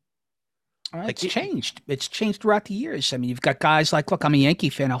of Fame? It's changed. It's changed throughout the years. I mean, you've got guys like, look, I'm a Yankee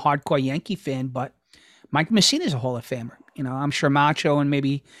fan, a hardcore Yankee fan, but Mike Mussina is a Hall of Famer. I'm sure Macho and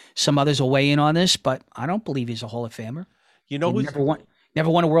maybe some others will weigh in on this, but I don't believe he's a Hall of Famer. He never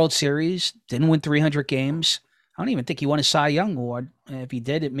won a World Series, didn't win 300 games. I don't even think he won a Cy Young award. If he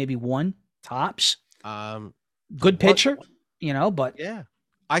did, it maybe won tops. Good pitcher, but yeah,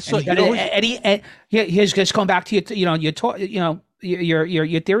 I saw Eddie. Here's just going back to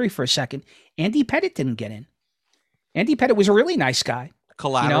your theory for a second. Andy Pettitte didn't get in. Andy Pettitte was a really nice guy.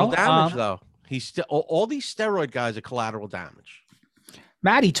 Collateral damage, though. He's still all these steroid guys are collateral damage.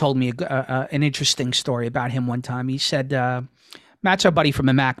 Matty told me an interesting story about him one time. He said, Matt's our buddy from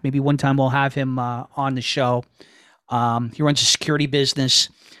the MAC. Maybe one time we'll have him on the show. He runs a security business.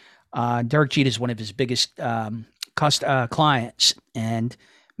 Derek Jeter is one of his biggest clients, and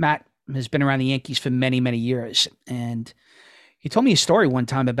Matt has been around the Yankees for many, many years. And he told me a story one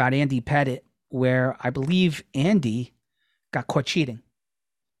time about Andy Pettitte, where I believe Andy got caught cheating.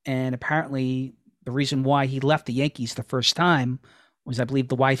 And apparently, the reason why he left the Yankees the first time was, I believe,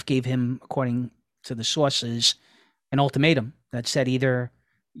 the wife gave him, according to the sources, an ultimatum that said either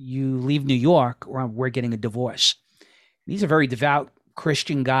you leave New York or we're getting a divorce. And he's a very devout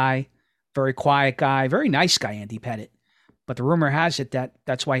Christian guy, very quiet guy, very nice guy, Andy Pettitte. But the rumor has it that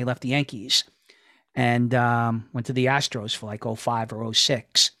that's why he left the Yankees and went to the Astros for like 05 or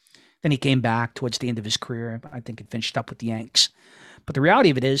 06. Then he came back towards the end of his career. I think it finished up with the Yanks. But the reality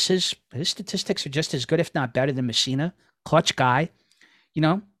of it is his statistics are just as good, if not better, than Messina. Clutch guy, you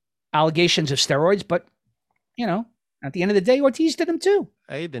know, allegations of steroids, but, you know, at the end of the day, Ortiz did them too.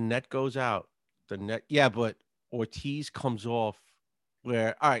 Hey, the net goes out. The net, yeah, but Ortiz comes off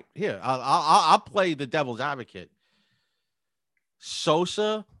where, all right, here, I'll play the devil's advocate.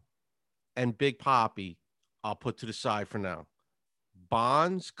 Sosa and Big Papi, I'll put to the side for now.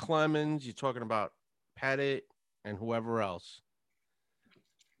 Bonds, Clemens, you're talking about Pettitte and whoever else.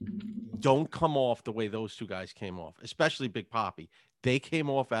 Don't come off the way those two guys came off, especially Big Papi. They came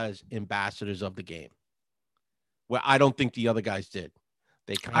off as ambassadors of the game, where I don't think the other guys did.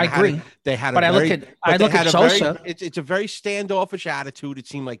 They kind of agree. They had, but a very, I look at Sosa. It's a very standoffish attitude. It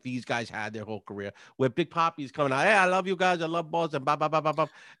seemed like these guys had their whole career. Where Big Papi's coming out, hey, I love you guys, I love balls, and blah blah blah blah blah.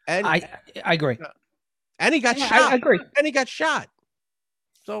 And I agree. And he got shot. I agree. And he got shot.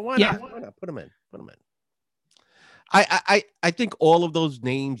 So why not? Why not put him in? Put him in. I think all of those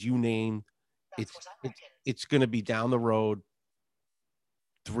names you named, it's going to be down the road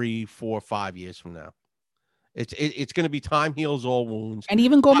 3, 4, 5 years from now. It's going to be time heals all wounds. And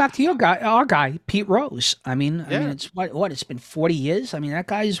even going back to our guy, Pete Rose. I mean, it's what it's been 40 years. I mean, that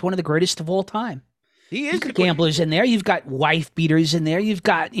guy is one of the greatest of all time. He is. You've got gamblers in there. You've got wife beaters in there. You've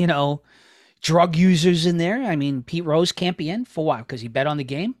got, drug users in there. I mean, Pete Rose can't be in for what? Because he bet on the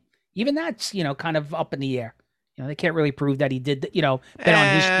game. Even that's, kind of up in the air. They can't really prove that he did, bet on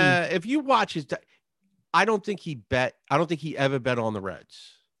his team. If you watch I don't think he bet. I don't think he ever bet on the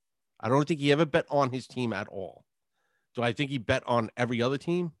Reds. I don't think he ever bet on his team at all. Do I think he bet on every other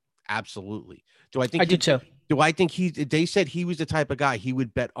team? Absolutely. Do I think I do too? Do I think they said he was the type of guy he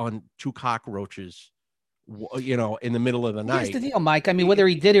would bet on 2 cockroaches, in the middle of the night. Here's the deal, Mike. I mean, whether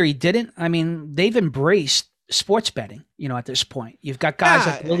he did or he didn't, I mean, they've embraced sports betting, at this point. You've got guys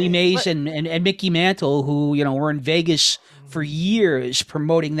like Willie Mays and Mickey Mantle who, were in Vegas for years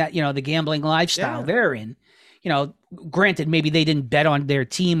promoting that, the gambling lifestyle they're in. Granted, maybe they didn't bet on their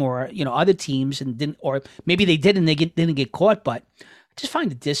team or, other teams and didn't, or maybe they did and they didn't get caught, but I just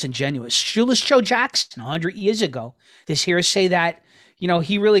find it disingenuous. Shoeless Joe Jackson 100 years ago, this hearsay that,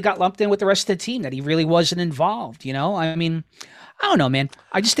 he really got lumped in with the rest of the team, that he really wasn't involved, I mean, I don't know, man.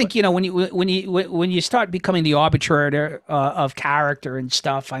 I just think, when you start becoming the arbitrator of character and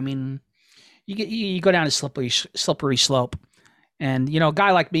stuff, I mean, you go down a slippery slope. And, a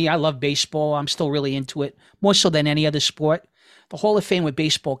guy like me, I love baseball. I'm still really into it, more so than any other sport. The Hall of Fame with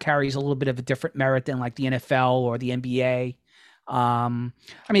baseball carries a little bit of a different merit than like the NFL or the NBA. I mean,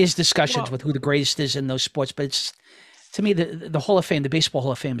 there's discussions with who the greatest is in those sports, but it's, to me, the Hall of Fame, the Baseball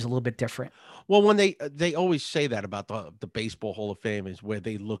Hall of Fame is a little bit different. Well, when they always say that about the Baseball Hall of Fame is where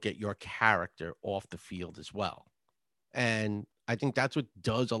they look at your character off the field as well. And I think that's what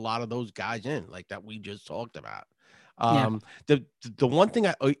does a lot of those guys in, like that we just talked about. The one thing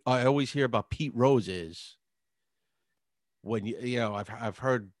I always hear about Pete Rose is when I've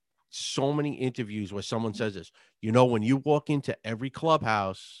heard so many interviews where someone says this, when you walk into every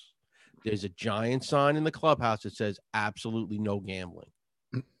clubhouse, there's a giant sign in the clubhouse that says absolutely no gambling.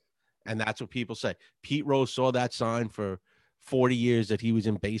 And that's what people say. Pete Rose saw that sign for 40 years that he was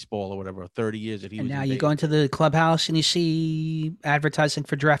in baseball or whatever, 30 years that he was in baseball. And now you go into the clubhouse and you see advertising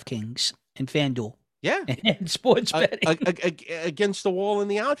for DraftKings and FanDuel. Yeah. And sports betting. Against the wall in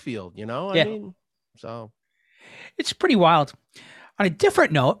the outfield, I mean, so. It's pretty wild. On a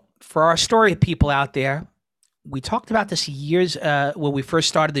different note, for our story people out there, we talked about this years when we first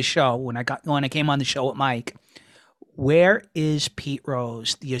started the show, when I came on the show with Mike. Where is Pete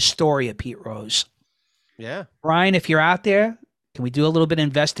Rose? The Astoria Pete Rose. Yeah. Brian, if you're out there, can we do a little bit of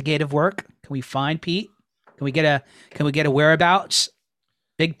investigative work? Can we find Pete? Can we get a whereabouts?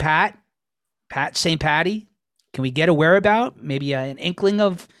 Big Pat St. Patty. Can we get a whereabout? Maybe an inkling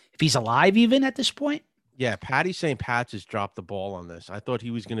of if he's alive even at this point? Yeah, Patty St. Pat's has dropped the ball on this. I thought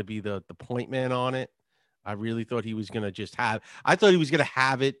he was going to be the point man on it. I really thought he was going to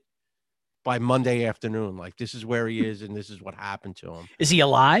have it by Monday afternoon. Like, this is where he is and this is what happened to him. Is he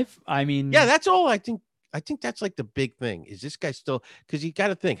alive? I mean, yeah, that's all. I think that's like the big thing. Is this guy still? Because you got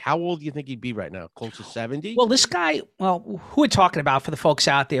to think, how old do you think he'd be right now? Close to 70? well, this guy, well, who we're talking about for the folks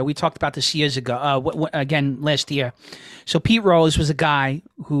out there, we talked about this years ago, again, last year. So Pete Rose was a guy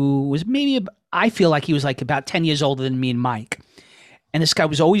who was maybe, I feel like he was like about 10 years older than me and Mike. And this guy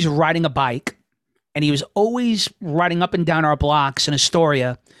was always riding a bike, and he was always riding up and down our blocks in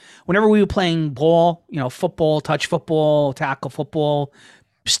Astoria. Whenever we were playing ball, football, touch football, tackle football,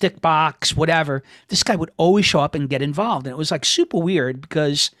 stick box, whatever, this guy would always show up and get involved. And it was like super weird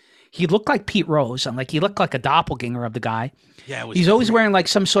because he looked like Pete Rose. And like he looked like a doppelganger of the guy. Yeah, he's always wearing like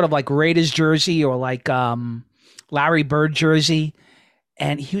some sort of like Raiders jersey or like Larry Bird jersey.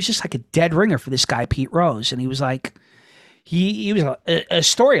 And he was just like a dead ringer for this guy, Pete Rose. And he was like, he was a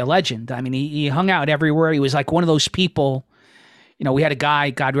Astoria legend. I mean, he hung out everywhere. He was like one of those people, we had a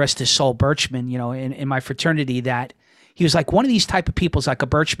guy, God rest his soul, Birchman, in my fraternity, that he was like one of these type of people, like a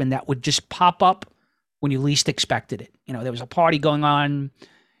Birchman, that would just pop up when you least expected it. There was a party going on,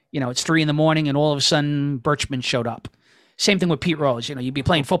 it's 3 a.m. and all of a sudden Birchman showed up. Same thing with Pete Rose. You'd be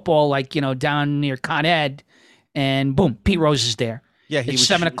playing football like, down near Con Ed, and boom, Pete Rose is there. Yeah, he was was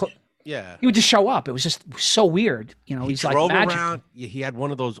 7 o'clock. Yeah, he would just show up. It was just so weird. He's like magic. Around. He had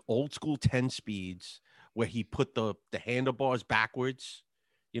one of those old school 10 speeds where he put the handlebars backwards.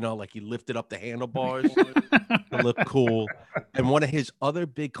 Like he lifted up the handlebars to look cool. And one of his other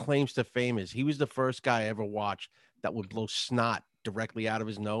big claims to fame is he was the first guy I ever watched that would blow snot directly out of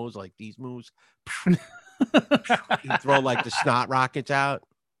his nose, like these moves. He'd throw like the snot rockets out.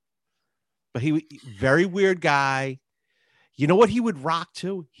 But very weird guy. You know what he would rock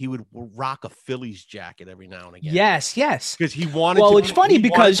too? He would rock a Phillies jacket every now and again. Yes. Because he wanted well, to. It's funny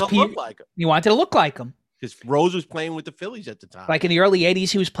because he wanted to look like him. Because Rose was playing with the Phillies at the time. Like in the early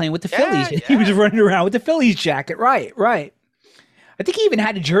 80s, he was playing with the Phillies. Yeah. He was running around with the Phillies jacket. Right. I think he even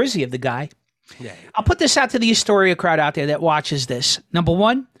had a jersey of the guy. Yeah. I'll put this out to the Astoria crowd out there that watches this. Number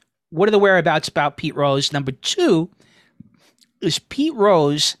one, what are the whereabouts about Pete Rose? Number two, is Pete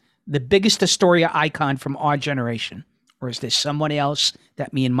Rose the biggest Astoria icon from our generation? Or is there someone else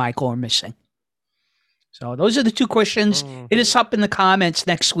that me and Michael are missing? So those are the two questions. Hit us up in the comments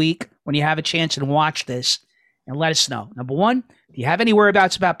next week when you have a chance and watch this, and let us know. Number one, do you have any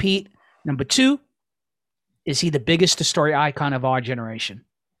whereabouts about Pete? Number two, is he the biggest Astoria icon of our generation?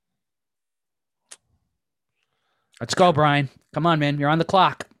 Let's go, Brian. Come on, man. You're on the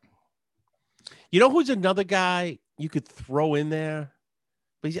clock. You know who's another guy you could throw in there?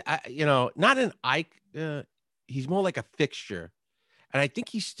 But he's, not an icon. He's more like a fixture. And I think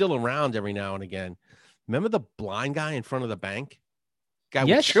he's still around every now and again. Remember the blind guy in front of the bank? Guy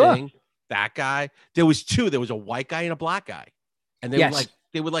yeah, sure. Sing? That guy. There was two. There was a white guy and a black guy. And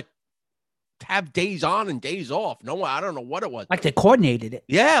they would have days on and days off. No, I don't know what it was. Like they coordinated it.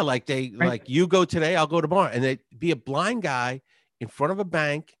 Yeah, like you go today, I'll go tomorrow. And they'd be a blind guy in front of a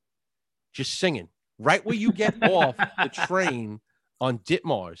bank just singing. Right where you get off the train on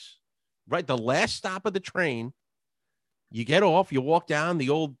Ditmars. Right, the last stop of the train. You get off, you walk down the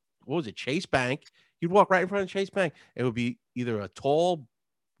old, Chase Bank. You'd walk right in front of Chase Bank. It would be either a tall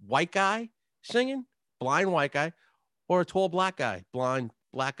white guy singing, blind white guy, or a tall black guy, blind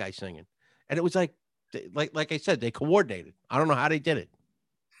black guy singing. And it was like I said, they coordinated. I don't know how they did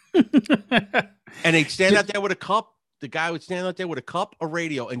it. And they'd stand out there with a cup. The guy would stand out there with a cup, a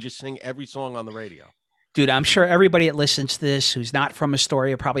radio, and just sing every song on the radio. Dude, I'm sure everybody that listens to this who's not from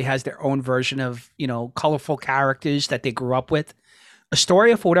Astoria probably has their own version of, colorful characters that they grew up with.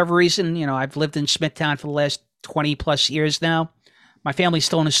 Astoria, for whatever reason, I've lived in Smithtown for the last 20 plus years now. My family's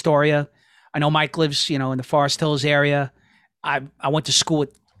still in Astoria. I know Mike lives, in the Forest Hills area. I went to school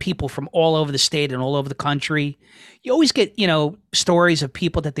with people from all over the state and all over the country. You always get, stories of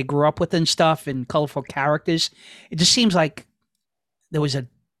people that they grew up with and stuff and colorful characters. It just seems like there was a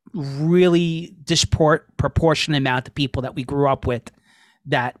really disproportionate amount of people that we grew up with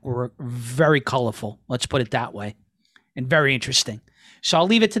that were very colorful. Let's put it that way. And very interesting. So I'll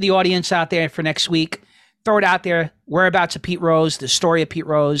leave it to the audience out there for next week. Throw it out there. Whereabouts of Pete Rose, the story of Pete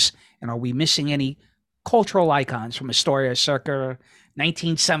Rose, and are we missing any cultural icons from Astoria circa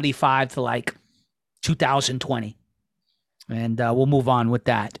 1975 to like 2020? And we'll move on with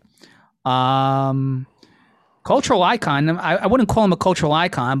that. Cultural icon, I wouldn't call him a cultural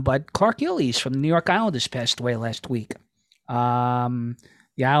icon, but Clark Gillies from the New York Islanders passed away last week. The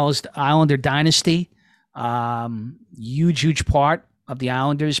Islander dynasty, huge part of the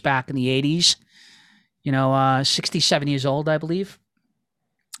Islanders back in the 80s. 67 years old, I believe.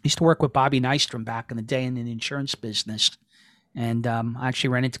 I used to work with Bobby Nystrom back in the day in the insurance business. And I actually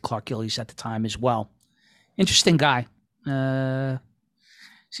ran into Clark Gillies at the time as well. Interesting guy.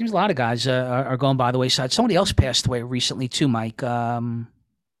 Seems a lot of guys are going by the wayside. Somebody else passed away recently too, Mike.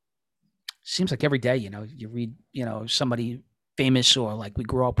 Seems like every day, you read, somebody famous or like we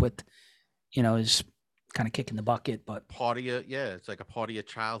grew up with, is kind of kicking the bucket. But yeah, it's like a part of your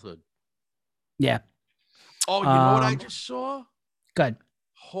childhood. Yeah. Oh, you know what I just saw? Good.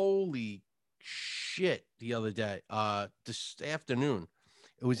 Holy shit! The other day, this afternoon,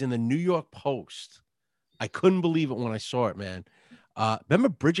 it was in the New York Post. I couldn't believe it when I saw it, man. Remember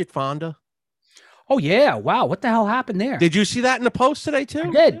Bridget Fonda? Oh yeah! Wow, what the hell happened there? Did you see that in the Post today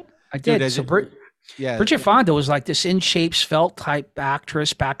too? I did. Dude, so Bridget Fonda was like this in shape, svelte type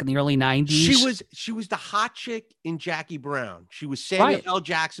actress back in the early '90s. She was the hot chick in Jackie Brown. She was Samuel L.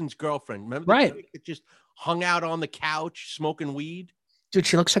 Jackson's girlfriend. Remember the chick that just hung out on the couch smoking weed? Dude,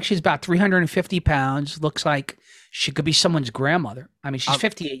 she looks like she's about 350 pounds. Looks like she could be someone's grandmother. I mean, she's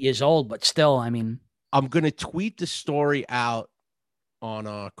 58 years old, but still, I mean. I'm going to tweet the story out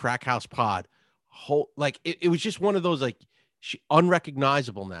on Crack House Pod. It was just one of those, like, she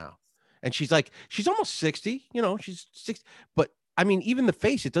unrecognizable now. And she's almost 60, she's 60. But I mean, even the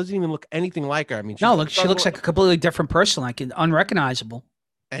face, it doesn't even look anything like her. I mean, no, she looks like a completely different person, like unrecognizable.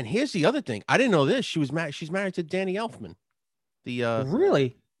 And here's the other thing. I didn't know this. She's married to Danny Elfman.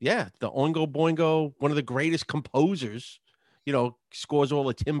 Really? Yeah, the Oingo Boingo, one of the greatest composers. Scores all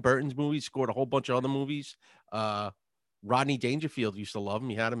of Tim Burton's movies, scored a whole bunch of other movies. Rodney Dangerfield used to love him.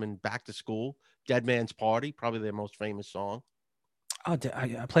 He had him in Back to School, Dead Man's Party, probably their most famous song. Oh,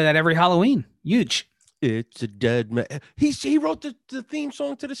 I play that every Halloween. Huge. It's a dead man. He wrote the theme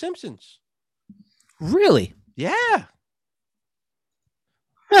song to The Simpsons. Really? Yeah.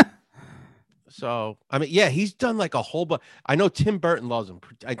 So, I mean, yeah, he's done like a whole bunch. I know Tim Burton loves him.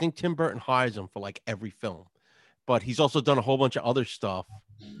 I think Tim Burton hires him for like every film. But he's also done a whole bunch of other stuff.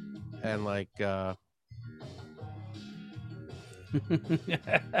 And like play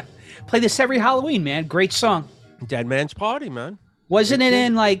this every Halloween, man. Great song. Dead Man's Party, man. Wasn't it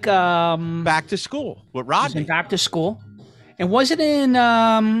in like Back to School with Rodney? Back to School. And was it in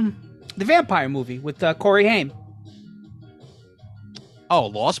the vampire movie with Corey Haim? Oh,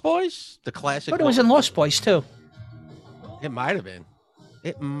 Lost Boys? The classic. But it was in Lost Boys too. It might have been.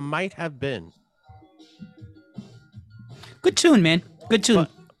 It might have been. Good tune, man. Good tune.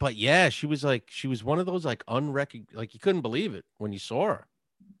 But yeah, she was one of those like unrecognizable, like you couldn't believe it when you saw her.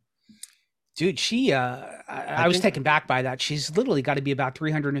 Dude, I was taken back by that. She's literally got to be about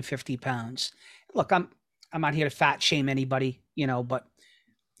 350 pounds. Look, I'm not here to fat shame anybody, but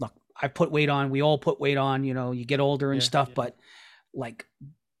look, I put weight on. We all put weight on, you get older and stuff, but like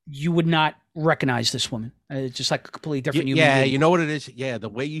you would not recognize this woman. It's just like a completely different human being. You know what it is? Yeah, the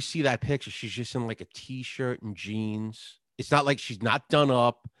way you see that picture, she's just in like a t-shirt and jeans. It's not like she's not done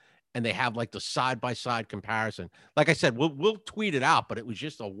up, and they have like the side-by-side comparison. Like I said, we'll tweet it out, but it was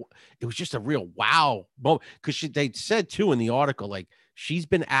just a real wow moment, because they said too in the article, like, she's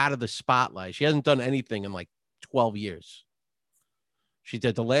been out of the spotlight. She hasn't done anything in like 12 years.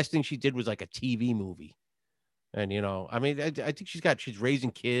 The last thing she did was like a TV movie. And, I mean, I think she's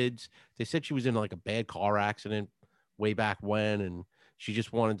raising kids. They said she was in like a bad car accident way back when, and she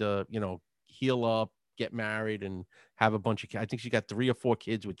just wanted to, heal up, get married, and have a bunch of kids. I think she got 3 or 4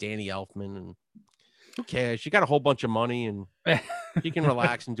 kids with Danny Elfman, and who cares? She got a whole bunch of money, and she can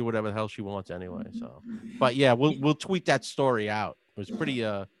relax and do whatever the hell she wants anyway. So, but yeah, we'll tweet that story out. It was pretty,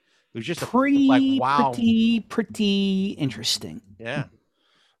 it was just pretty, wow. Pretty interesting. Yeah.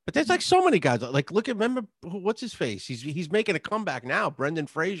 But there's like so many guys. Like, remember what's his face? He's making a comeback now. Brendan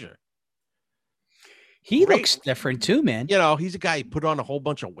Fraser. He looks different too, man. He's a guy who put on a whole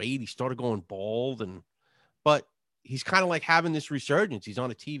bunch of weight. He started going bald, but he's kind of like having this resurgence. He's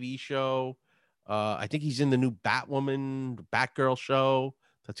on a TV show. I think he's in the new Batgirl show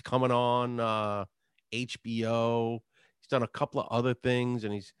that's coming on HBO. He's done a couple of other things,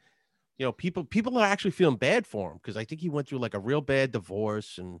 and he's, people are actually feeling bad for him, because I think he went through like a real bad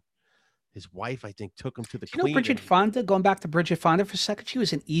divorce, and his wife, I think, took him to the cleaner. Bridget Fonda, going back to Bridget Fonda for a second, she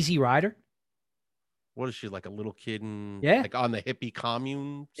was an Easy Rider. What is she, like a little kid like on the hippie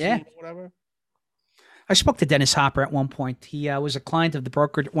commune scene or whatever? I spoke to Dennis Hopper at one point. He was a client of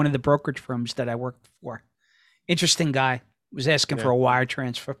one of the brokerage firms that I worked for. Interesting guy. Was asking for a wire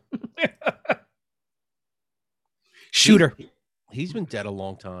transfer. Shooter. He's been dead a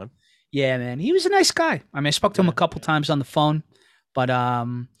long time. Yeah, man. He was a nice guy. I mean, I spoke to him a couple times on the phone, but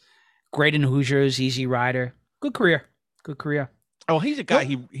great in Hoosiers, Easy Rider. Good career. Oh, he's a guy.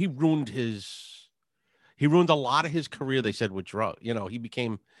 He ruined a lot of his career, they said, with drugs.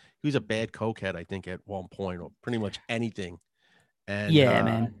 He was a bad cokehead, I think, at one point, or pretty much anything. and Yeah,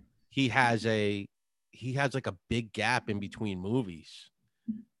 man. he has a he has like a big gap in between movies,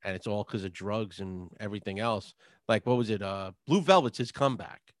 and it's all because of drugs and everything else. Like what was it? Blue Velvet's his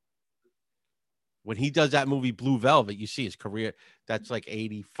comeback. When he does that movie Blue Velvet, you see his career. That's like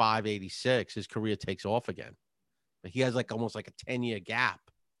 85, 86. His career takes off again. But he has like almost like a 10-year gap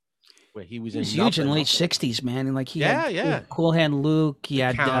where he was He was in huge in the nothing. late '60s, man, and like Yeah, yeah. Cool Hand Luke. He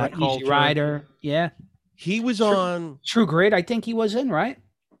The had Easy counterculture. Rider. Yeah, He was True, on, True Grit. I think he was in, right?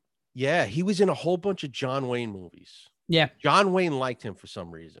 yeah, he was in a whole bunch of John Wayne movies. Yeah. John Wayne liked him for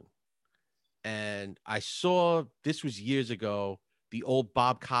some reason. And I saw this was years ago, the old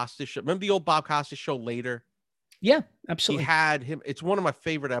Bob Costas show. Remember the old Bob Costas show later? Yeah, He absolutely. had him. It's one of my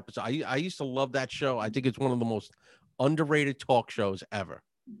favorite episodes. I used to love that show. I think it's one of the most underrated talk shows ever.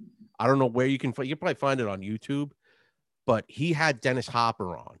 I don't know where you can find. You can probably find it on YouTube. But he had Dennis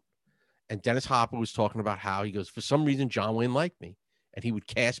Hopper on, and Dennis Hopper was talking about how he goes, for some reason John Wayne liked me, and he would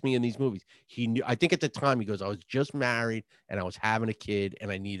cast me in these movies. He knew. I think at the time he goes, I was just married and I was having a kid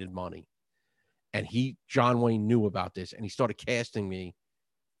and I needed money, and John Wayne knew about this, and he started casting me.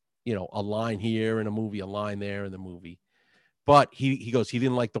 A line here in a movie, a line there in the movie. But he goes, he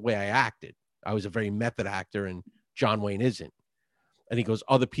didn't like the way I acted. I was a very method actor, and John Wayne isn't. And he goes,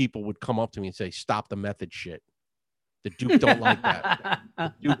 other people would come up to me and say, stop the method shit. The Duke don't like that.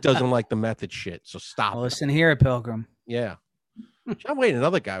 The Duke doesn't like the method shit, so stop Well, it. listen here, Pilgrim. Yeah. John Wayne,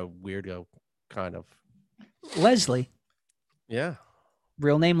 another guy, weirdo, kind of. Leslie. Yeah.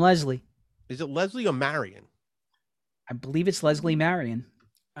 Real name Leslie. Is it Leslie or Marion? I believe it's Leslie Marion.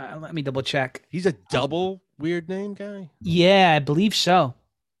 Let me double check. He's a double weird name guy? Yeah, I believe so.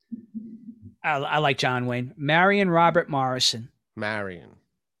 I like John Wayne. Marion Robert Morrison. Marion.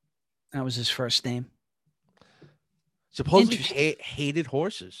 That was his first name. Supposedly hated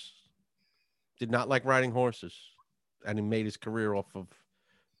horses. Did not like riding horses. And he made his career off of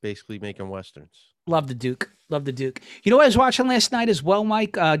basically making Westerns. Love the Duke. Love the Duke. You know what I was watching last night as well,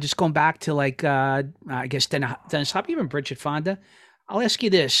 Mike? Just going back to like, I guess Dennis Hopper, even Bridget Fonda. I'll ask you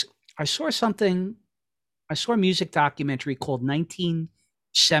this. I saw a music documentary called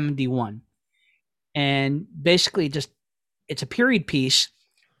 1971. And basically it's a period piece,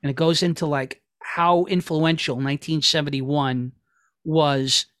 and it goes into like how influential 1971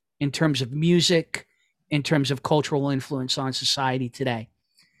 was in terms of music, in terms of cultural influence on society today.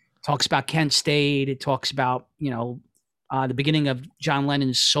 It talks about Kent State. It talks about, the beginning of John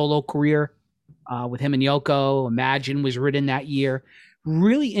Lennon's solo career with him and Yoko. Imagine was written that year.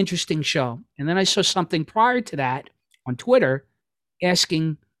 Really interesting show. And then I saw something prior to that on Twitter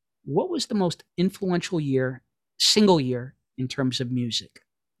asking, what was the most influential single year in terms of music?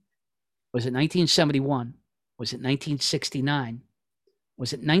 Was it 1971? Was it 1969?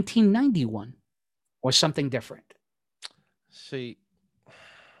 Was it 1991? Or something different? See,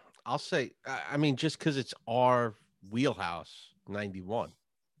 I'll say, I mean, just because it's our wheelhouse, 91.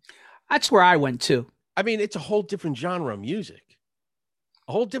 That's where I went to. I mean, it's a whole different genre of music.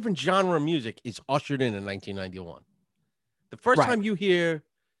 A whole different genre of music is ushered in 1991. The first time you hear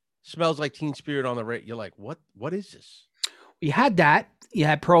Smells Like Teen Spirit on the radio, you're like, what is this? You had that. You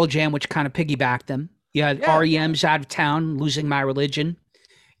had Pearl Jam, which kind of piggybacked them. You had REM's Out of Town, Losing My Religion.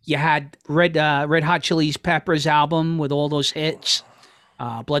 You had Red Hot Chili Peppers album with all those hits,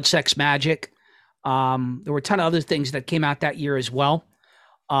 Blood, Sex, Magic. There were a ton of other things that came out that year as well.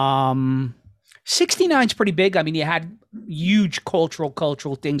 69 is pretty big. I mean, you had huge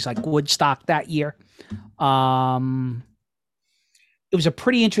cultural things like Woodstock that year. It was a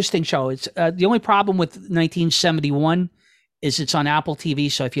pretty interesting show. It's the only problem with 1971 is it's on Apple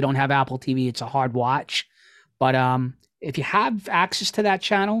TV. So if you don't have Apple TV, it's a hard watch. But if you have access to that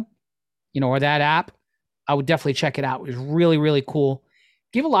channel, or that app, I would definitely check it out. It was really, really cool.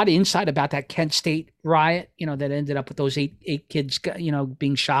 Give a lot of insight about that Kent State riot, that ended up with those eight kids,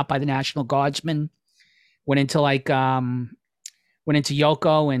 being shot by the National Guardsmen. Went into Yoko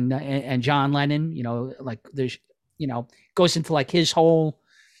and John Lennon, like there's, goes into like his whole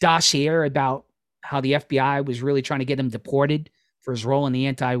dossier about how the FBI was really trying to get him deported for his role in the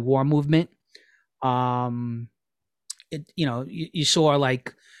anti-war movement. You saw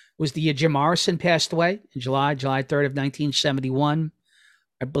like, was the year Jim Morrison passed away in July 3rd of 1971.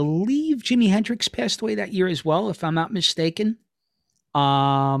 I believe Jimi Hendrix passed away that year as well, if I'm not mistaken.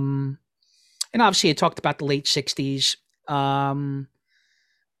 And obviously it talked about the late 60s.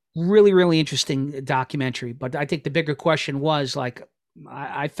 Really, really interesting documentary. But I think the bigger question was, like,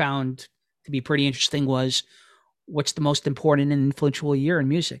 I found to be pretty interesting was, what's the most important and influential year in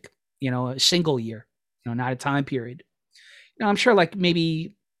music? A single year, not a time period. I'm sure like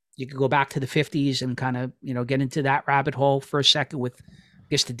maybe, You could go back to the 50s and kind of, get into that rabbit hole for a second with, I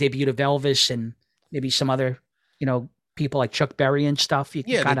guess, the debut of Elvis and maybe some other, people like Chuck Berry and stuff. You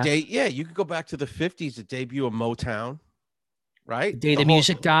can Yeah, kind of, you could go back to the 50s, the debut of Motown, right? the day The the whole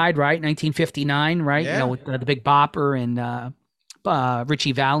music died, right? 1959, right? Yeah. With the Big Bopper and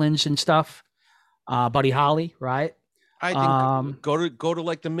Richie Valens and stuff. Buddy Holly, right? I think go to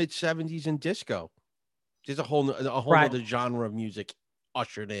like the mid 70s and disco. There's a whole Right. other genre of music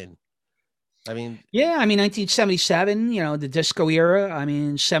ushered in. I mean, Yeah, I mean 1977, the disco era. I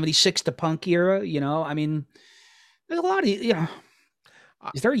mean 76, the punk era. There's a lot of uh,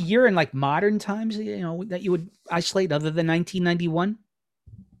 Is there a year in like modern times, that you would isolate other than 1991?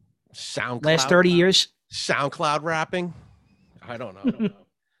 Last SoundCloud 30 years? SoundCloud rapping. I don't know.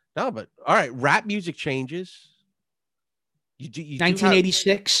 No, but all right, rap music changes. You do have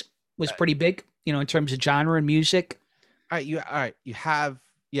 1986 was pretty big, in terms of genre and music. you have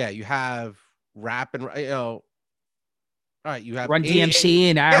rap and all right, you have Run DMC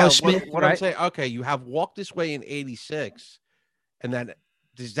and yeah, Aerosmith, what I'm right? saying, okay, you have Walk This Way in 86, and then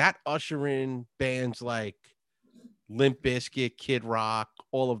does that usher in bands like Limp Bizkit, Kid Rock,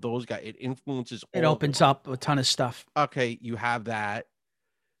 all of those guys? It influences It all of opens up a ton of stuff. okay, you have that.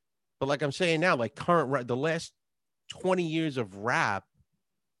 But like I'm saying now, like the last 20 years of rap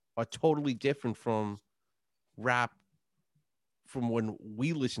are totally different from rap from when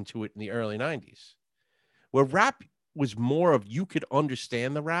we listened to it in the early 90s, where rap was more of you could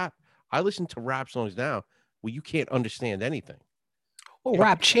understand the rap. I listen to rap songs now where you can't understand anything. Well,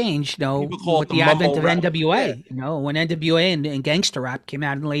 rap changed, People call it with the the advent mumble of rap. NWA, Yeah. when NWA and gangster rap came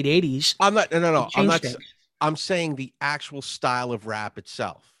out in the late 80s, I'm not, no. it changed things. I'm saying the actual style of rap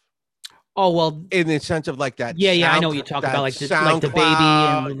itself. Oh, well, In the sense of like that yeah, I sound, know what you're talking that about, like the baby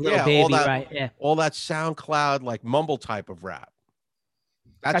SoundCloud, and little yeah, baby, right? Yeah. all that SoundCloud like mumble type of rap.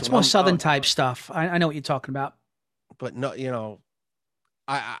 That's That's what more Southern type stuff. I know what you're talking about. but no,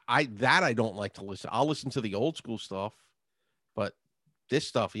 I don't like to listen. I'll listen to the old school stuff, but this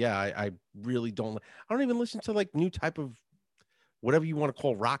stuff, yeah, I really don't. I don't even listen to like new type of whatever you want to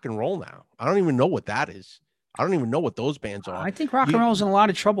call rock and roll now. I don't even know what that is. I don't even know what those bands are. I think rock and You, roll's in a lot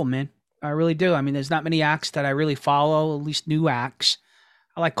of trouble, man. I really do. I mean, there's not many acts that I really follow, at least new acts.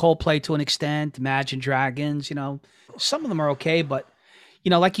 I like Coldplay to an extent, Imagine Dragons, some of them are okay, but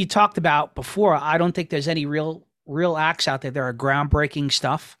like you talked about before, I don't think there's any real acts out there that are groundbreaking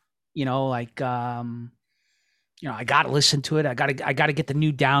stuff. Like I got to listen to it. I got to get the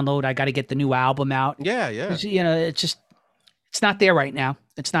new download. I got to get the new album out. yeah. 'Cause, it's not there right now.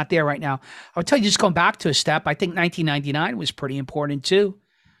 It's not there right now. I'll tell you, just going back to a step, I think 1999 was pretty important too.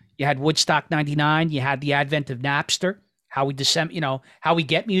 You had Woodstock 99, you had the advent of Napster, how we how we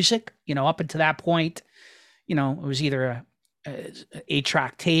get music, up until that point, it was either a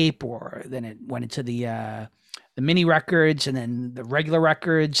 8-track tape, or then it went into the mini records, and then the regular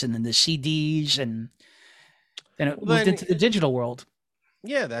records, and then the CDs, and then it moved into the digital world.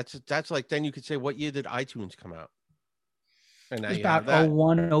 Yeah, that's like, then you could say, what year did iTunes come out? And It was about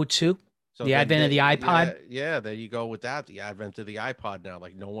 01, 02. So the advent of the iPod. Yeah, there you go with that. The advent of the iPod now.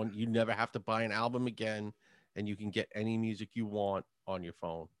 Like you never have to buy an album again, and you can get any music you want on your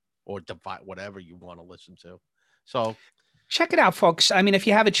phone or device, whatever you want to listen to. So check it out, folks. I mean, if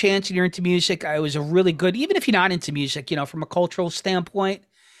you have a chance and you're into music, it was a really good, even if you're not into music, from a cultural standpoint,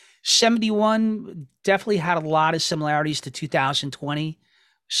 71 definitely had a lot of similarities to 2020,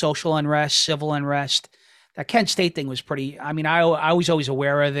 social unrest, civil unrest. That Kent State thing was pretty. I mean, I was always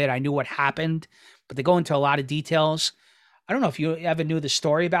aware of it. I knew what happened, but they go into a lot of details. I don't know if you ever knew the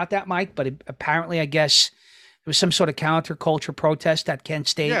story about that, Mike, but apparently, I guess there was some sort of counterculture protest at Kent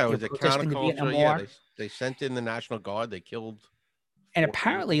State. Yeah, it was a counterculture. Yeah, they sent in the National Guard. They killed. And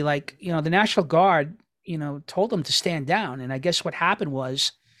apparently, like, the National Guard, told them to stand down. And I guess what happened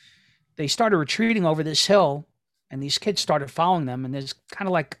was they started retreating over this hill, and these kids started following them. And there's kind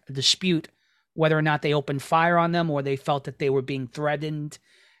of like a dispute whether or not they opened fire on them, or they felt that they were being threatened.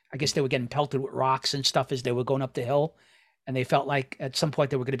 I guess they were getting pelted with rocks and stuff as they were going up the hill, and they felt like at some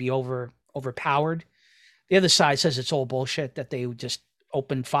point they were going to be overpowered. The other side says it's all bullshit, that they just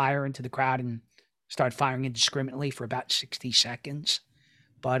opened fire into the crowd and started firing indiscriminately for about 60 seconds.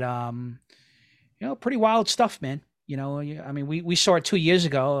 But pretty wild stuff, man. I mean, we saw it 2 years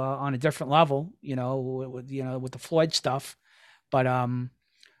ago on a different level, with the Floyd stuff. But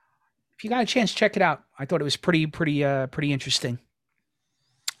if you got a chance, check it out. I thought it was pretty interesting.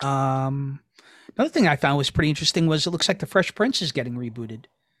 Another thing I found was pretty interesting was it looks like the Fresh Prince is getting rebooted.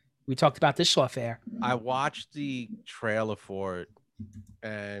 We talked about this off air. I watched the trailer for it,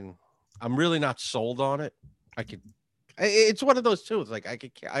 and I'm really not sold on it. I could It's one of those too. It's like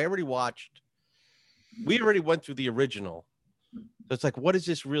I already watched. We already went through the original. So it's like, what is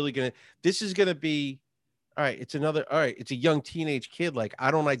this really gonna? This is gonna be. All right, it's another. All right, it's a young teenage kid. Like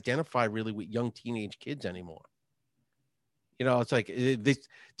I don't identify really with young teenage kids anymore. It's like this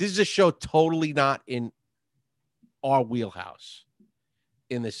is a show totally not in our wheelhouse,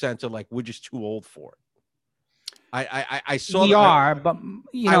 in the sense of like we're just too old for it. I saw We are, but I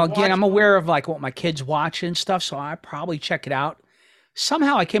again, watched. I'm aware of like what my kids watch and stuff, so I probably check it out.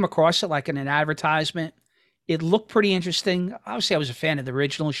 Somehow I came across it like in an advertisement. It looked pretty interesting. Obviously, I was a fan of the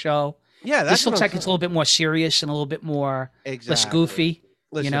original show. Yeah, that's This what looks I'm like it's a saying. little bit more serious and a little bit more less Exactly. goofy. You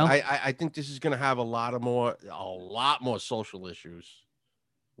Listen, know? I think this is going to have a lot more social issues.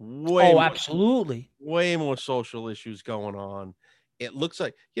 Way Oh, more, absolutely. way more social issues going on. It looks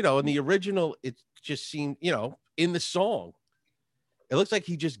like, in the original, it just seemed, in the song, it looks like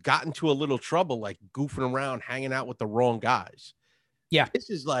he just got into a little trouble, like goofing around, hanging out with the wrong guys. Yeah. This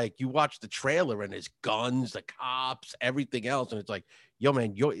is like you watch the trailer and there's guns, the cops, everything else, and it's like, yo,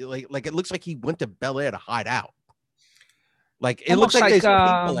 man, you're like it looks like he went to Bel Air to hide out. Like it looks Almost like like there's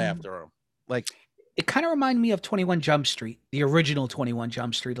people after him. Like, it kind of reminded me of 21 Jump Street, the original 21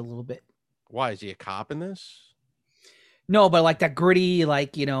 Jump Street a little bit. why is he a cop in this? No, but like that gritty,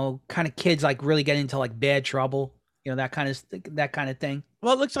 like, kind of kids like really get into like bad trouble, that kind of thing.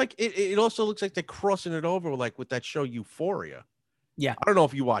 Well, it looks like it also looks like they're crossing it over like with that show Euphoria. Yeah. I don't know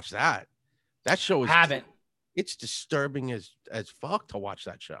if you watch that. That show is Haven't. it's disturbing as fuck to watch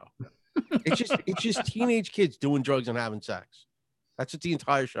that show. It's just teenage kids doing drugs and having sex. That's what the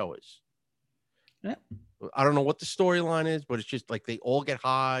entire show is. Yeah. I don't know what the storyline is, but it's just like they all get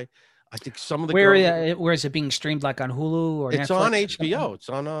high. I think some of the Where girls. where is it being streamed, like on Hulu or It's Netflix on or something? HBO. It's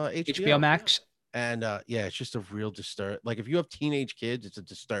on HBO HBO. Max. And yeah, it's just a real like if you have teenage kids, it's a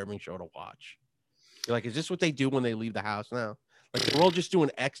disturbing show to watch. You're like, is this what they do when they leave the house now? Like they're all just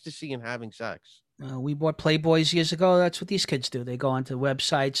doing ecstasy and having sex. We bought Playboys years ago. That's what these kids do. They go onto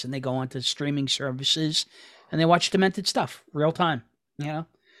websites and they go onto streaming services and they watch demented stuff real time.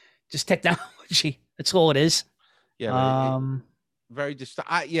 Just technology. That's all it is. Yeah, Um, very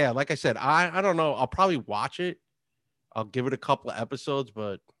yeah, like I said, I don't know. I'll probably watch it. I'll give it a couple of episodes,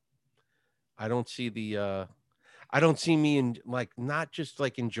 but I don't see I don't see me in like not just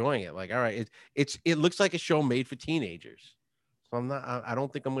like enjoying it. Like, all right, it looks like a show made for teenagers. So I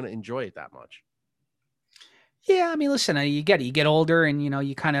don't think I'm gonna enjoy it that much. yeah, I mean, listen, you get older and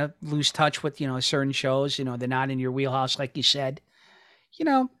you kind of lose touch with certain shows. They're not in your wheelhouse, like you said.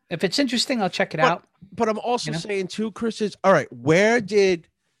 If it's interesting, I'll check it out. But I'm also You know? saying too, Chris, is all right, was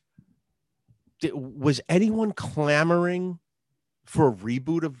anyone clamoring for a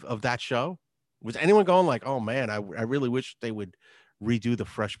reboot of that show? Was anyone going like, oh man, I really wish they would redo the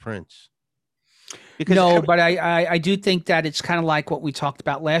Fresh Prince? Because No, but I do think that it's kind of like what we talked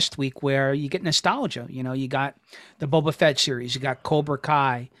about last week, where you get nostalgia. You got the Boba Fett series, you got Cobra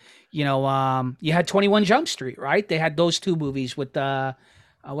Kai, you had 21 Jump Street, right? They had those two movies with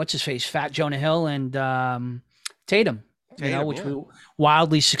what's his face, Fat Jonah Hill and Tatum, which yeah. were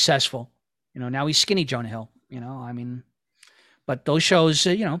wildly successful. Now he's skinny Jonah Hill. I mean, but those shows,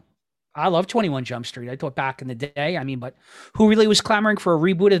 I love 21 Jump Street. I thought back in the day, I mean, but who really was clamoring for a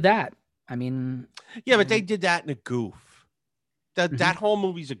reboot of that? I mean, Yeah, but they did that in a goof. That whole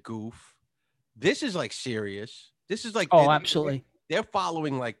movie's a goof. This is like serious. This is like absolutely. They're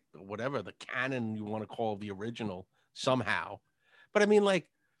following like whatever the canon you want to call the original somehow. But I mean, like,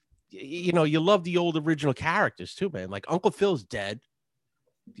 you love the old original characters too, man. Like Uncle Phil's dead.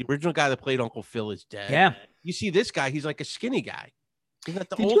 The original guy that played Uncle Phil is dead. Yeah. You see this guy, he's like a skinny guy. Isn't that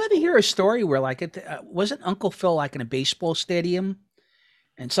the Did old you ever hear a story where like it wasn't Uncle Phil like in a baseball stadium,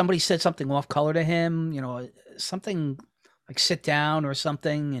 and somebody said something off color to him? Something like sit down or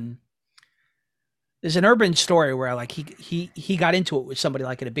something, and there's an urban story where like he got into it with somebody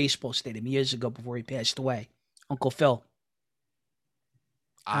like at a baseball stadium years ago before he passed away. Uncle Phil.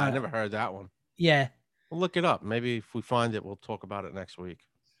 I never heard that one. Yeah. We'll look it up. Maybe if we find it, we'll talk about it next week.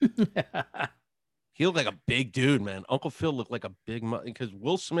 He looked like a big dude, man. Uncle Phil looked like a big because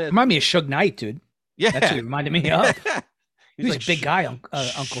Will Smith. Remind me of Suge Knight, dude. Yeah, that's what it reminded me of. He's like a big guy,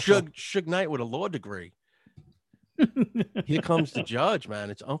 Uncle Phil. Suge Knight with a law degree. Here comes the judge,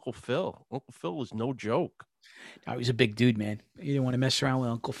 man. It's Uncle Phil. Uncle Phil is no joke. No, he's a big dude, man. You didn't want to mess around with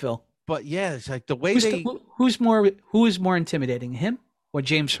Uncle Phil. But yeah, it's like the way who is more intimidating, him or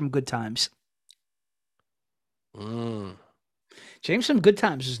James from Good Times? James from Good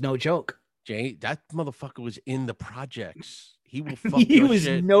Times is no joke. That motherfucker was in the projects. He will fuck He your was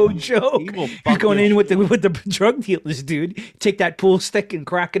shit. no He joke. will He's fuck going your in with shit. the drug dealers, dude. Take that pool stick and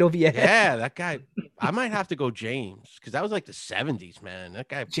crack it over your head. Yeah, that guy. I might have to go James because that was like the 70s, man. That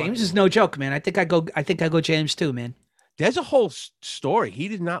guy. James fucking, is no joke, man. I think I go James too, man. there's a whole story. He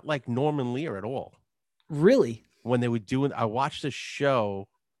did not like Norman Lear at all. Really? When they were doing, I watched the show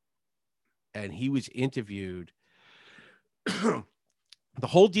and he was interviewed. The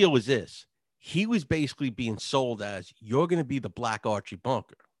whole deal was this. He was basically being sold as, you're going to be the Black Archie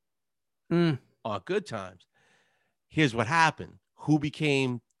Bunker on Good Times. Here's what happened. Who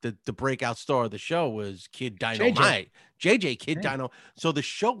became the breakout star of the show was Kid Dynamite. JJ Kid Dino. So the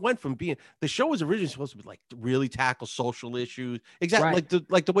show went from being, the show was originally supposed to be like really tackle social issues, exactly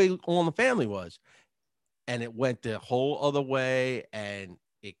like the way All in the Family was. And it went the whole other way, and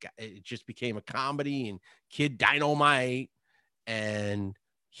it just became a comedy and Kid Dynamite, and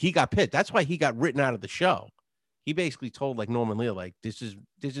he got pissed. That's why he got written out of the show. He basically told like Norman Lear, like, this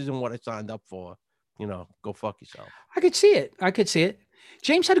isn't what I signed up for. You know, go fuck yourself. I could see it.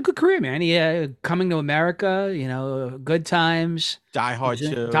 James had a good career, man. He Coming to America, you know, Good Times. Die Hard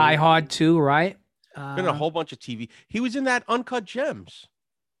 2. Die Hard 2, right? Been a whole bunch of TV. He was in that Uncut Gems.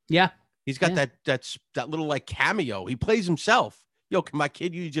 Yeah. He's got that little like cameo. He plays himself. Yo, can my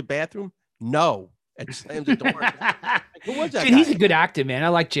kid use your bathroom? No. And slams the door. Like, who was that? Dude, he's a good actor, man. I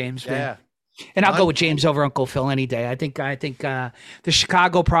like James. Man. Yeah. And I'll go with James over Uncle Phil any day. I think the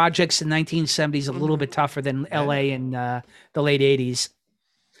Chicago projects in 1970s a little bit tougher than LA in the late 80s.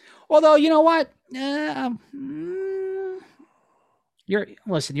 Although, you know what?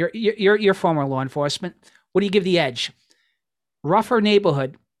 You're former law enforcement. What do you give the edge? Rougher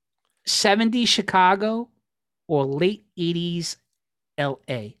neighborhood, 70s Chicago or late 80s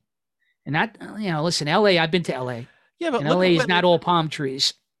LA? And that, listen, LA, I've been to LA. Yeah, but LA is not all palm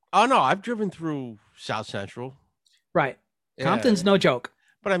trees. Oh no, I've driven through South Central. Right. Yeah. Compton's no joke.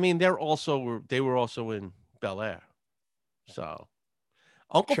 But I mean, they were also in Bel Air. So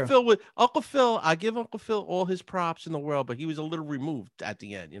Uncle Phil, I give Uncle Phil all his props in the world, but he was a little removed at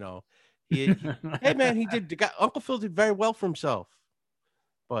the end, Hey man, Uncle Phil did very well for himself.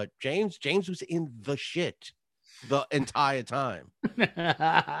 But James was in the shit the entire time.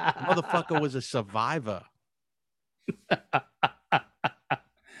 Motherfucker was a survivor.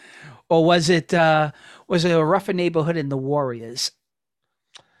 Or was it a rougher neighborhood in The Warriors?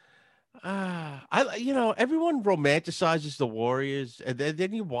 Everyone romanticizes The Warriors, and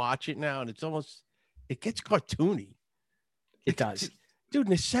then you watch it now, and it gets cartoony. It does. Dude,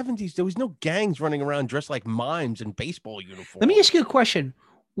 in the 70s, there was no gangs running around dressed like mimes in baseball uniforms. Let me ask you a question.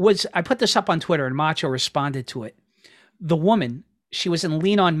 I put this up on Twitter, and Macho responded to it. The woman, she was in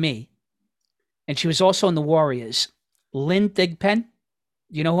Lean on Me, and she was also in The Warriors. Lynn Thigpen.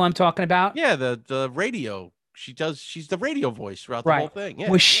 You know who I'm talking about? Yeah, the radio. She's the radio voice throughout the whole thing. Yeah.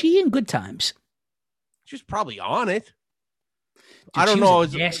 Was she in Good Times? She was probably on it. Dude, I don't know.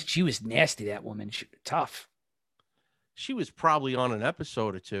 She was nasty, that woman. She was tough. She was probably on an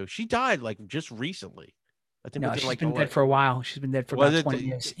episode or two. She died like just recently. I think she's been dead for a while. She's been dead for about 20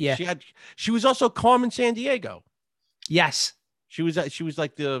 years. Yeah. She was also Carmen Sandiego. Yes. She was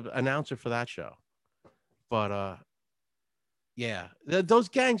like the announcer for that show. But yeah, those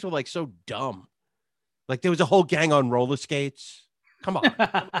gangs were like so dumb. Like there was a whole gang on roller skates. Come on.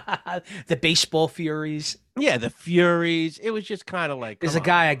 The baseball Furies. Yeah, the Furies. It was just kind of like. There's a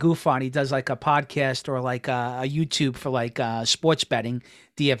guy I goof on. He does like a podcast or like a YouTube for like sports betting,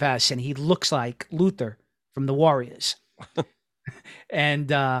 DFS, and he looks like Luther from the Warriors. And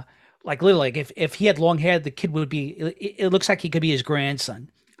like literally, like if he had long hair, the kid would be. It looks like he could be his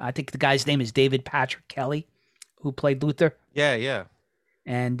grandson. I think the guy's name is David Patrick Kelly, who played Luther. Yeah, yeah.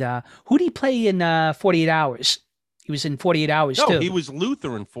 And who did he play in 48 Hours? He was in 48 Hours too. No, he was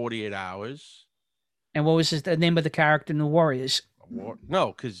Luther in 48 Hours. And what was the name of the character in the Warriors?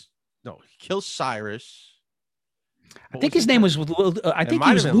 No, he kills Cyrus. I think his name was. I think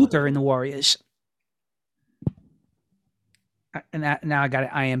he was Luther in the Warriors. And now I got to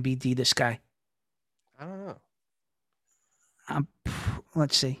IMBD this guy. I don't know.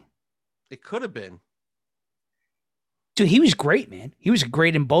 Let's see. It could have been. Dude, he was great, man. He was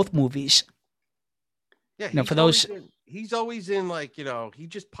great in both movies. Yeah, for those, he's always in like he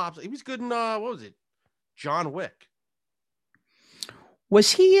just pops. He was good in what was it, John Wick?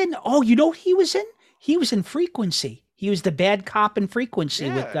 Was he in? Oh, you know what he was in? He was in Frequency. He was the bad cop in Frequency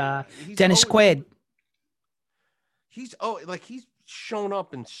with Dennis Quaid. He's shown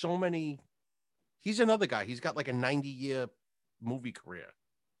up in so many. He's another guy. He's got like a 90-year movie career.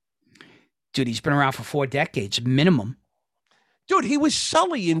 Dude, he's been around for 4 decades minimum. Dude, he was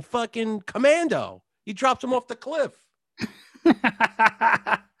Sully in fucking Commando. He drops him off the cliff.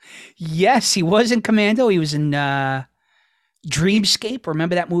 Yes, he was in Commando. He was in Dreamscape.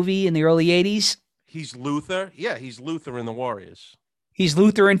 Remember that movie in the early 80s? He's Luther. Yeah, he's Luther in the Warriors. He's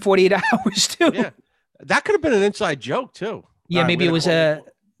Luther in 48 Hours, too. Yeah. That could have been an inside joke, too. Yeah, maybe it was we're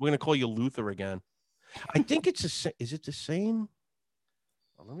going to call you Luther again. I think it's is it the same?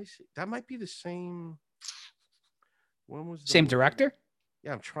 Well, let me see. That might be the same. When was the same movie? director?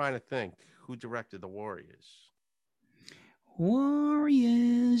 Yeah, I'm trying to think. Who directed the Warriors?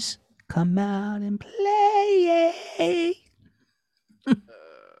 Warriors, come out and play.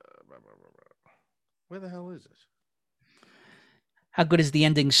 Where the hell is it? How good is the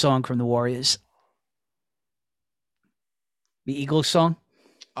ending song from the Warriors? The Eagles song?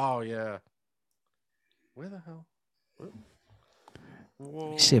 Oh, yeah. Where the hell?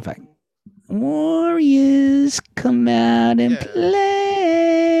 Whoa. See if I can. Warriors, come out and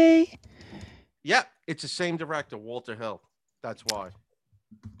play. Yeah, it's the same director, Walter Hill. That's why.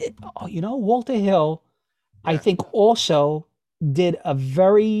 Walter Hill, I think also did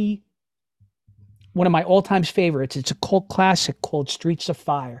one of my all-time favorites. It's a cult classic called Streets of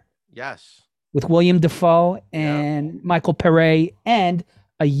Fire. Yes. With William Dafoe and Michael Pere and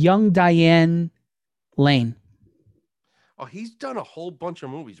a young Diane Lane. Oh, he's done a whole bunch of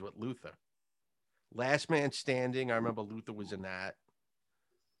movies with Luther. Last Man Standing. I remember Luther was in that.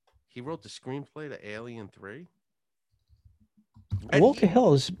 He wrote the screenplay to Alien 3. Walter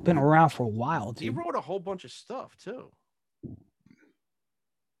Hill has been around for a while, dude. He wrote a whole bunch of stuff, too.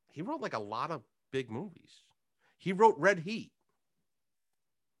 He wrote like a lot of big movies. He wrote Red Heat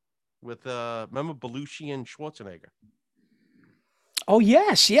with, remember Belushi and Schwarzenegger? Oh,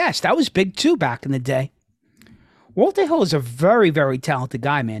 yes. That was big, too, back in the day. Walter Hill is a very, very talented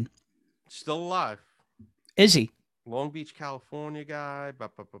guy, man. Still alive. Is he? Long Beach, California guy.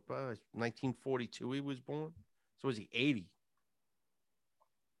 1942 he was born. So was he 80?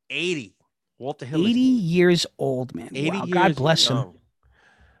 80. Walter Hill 80 years old, man. 80 wow, years God bless him.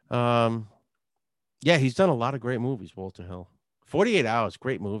 Yeah, he's done a lot of great movies, Walter Hill. 48 Hours,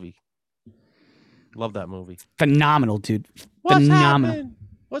 great movie. Love that movie. Phenomenal, dude. Phenomenal.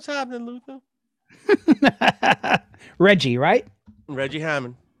 What's happening, Luther? Reggie, right? Reggie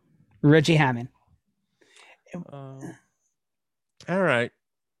Hammond. All right.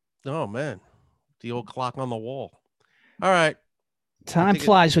 Oh, man. The old clock on the wall. All right. Time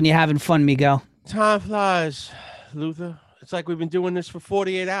flies when you're having fun, Miguel. Time flies, Luther. It's like we've been doing this for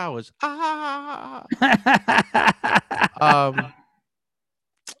 48 hours. All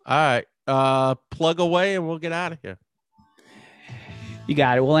right. Plug away and we'll get out of here. You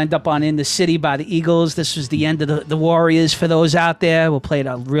got it. We'll end up on In the City by the Eagles. This was the end of the Warriors for those out there. We'll play it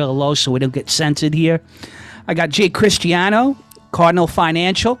real low so we don't get censored here. I got Jay Cristiano, Cardinal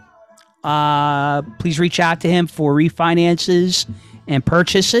Financial. Please reach out to him for refinances and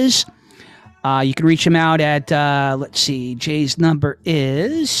purchases. You can reach him out at, let's see, Jay's number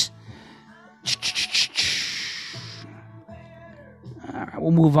is... All right,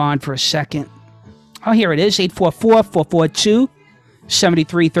 we'll move on for a second. Oh, here it is,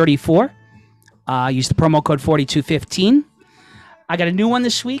 844-442-7334. Use the promo code 4215. I got a new one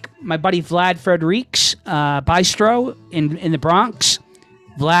this week. My buddy Vlad Frederiks Bistro in the Bronx.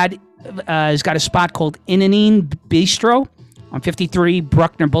 Vlad has got a spot called Inanine Bistro on 53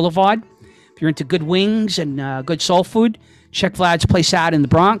 Bruckner Boulevard. If you're into good wings and good soul food, check Vlad's place out in the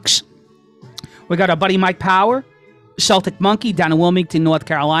Bronx. We got our buddy Mike Power, Celtic Monkey, down in Wilmington, North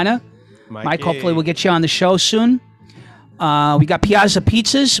Carolina. Mike, hopefully we'll get you on the show soon. We got Piazza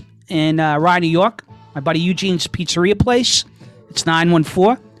Pizzas in Rye, New York. My buddy Eugene's Pizzeria Place. It's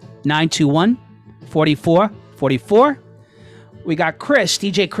 914-921-4444. We got Chris,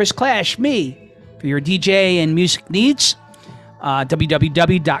 DJ Chris Clash, me, for your DJ and music needs.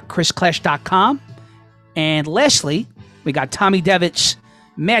 www.chrisclash.com. And lastly, we got Tommy Devitt's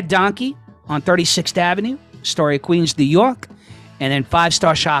Mad Donkey on 36th Avenue, Astoria, Queens, New York. And then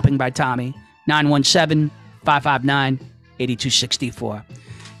 5-Star Shopping by Tommy, 917-559-8264.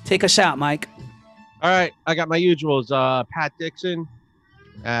 Take us out, Mike. All right. I got my usuals. Pat Dixon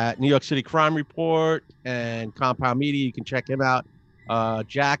at New York City Crime Report and Compound Media. You can check him out.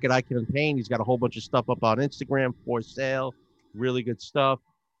 Jack at Icon and Pain. He's got a whole bunch of stuff up on Instagram for sale. Really good stuff.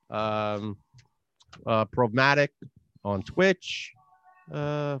 Progmatic on Twitch.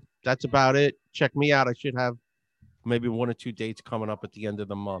 That's about it. Check me out. I should have maybe 1 or 2 dates coming up at the end of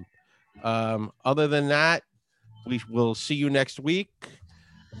the month. Other than that, we will see you next week.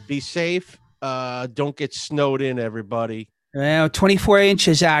 Be safe. Don't get snowed in, everybody. 24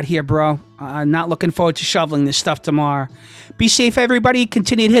 inches out here, bro. Not looking forward to shoveling this stuff tomorrow. Be safe, everybody.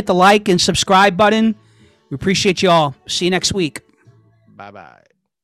 Continue to hit the like and subscribe button. We appreciate you all. See you next week. Bye bye.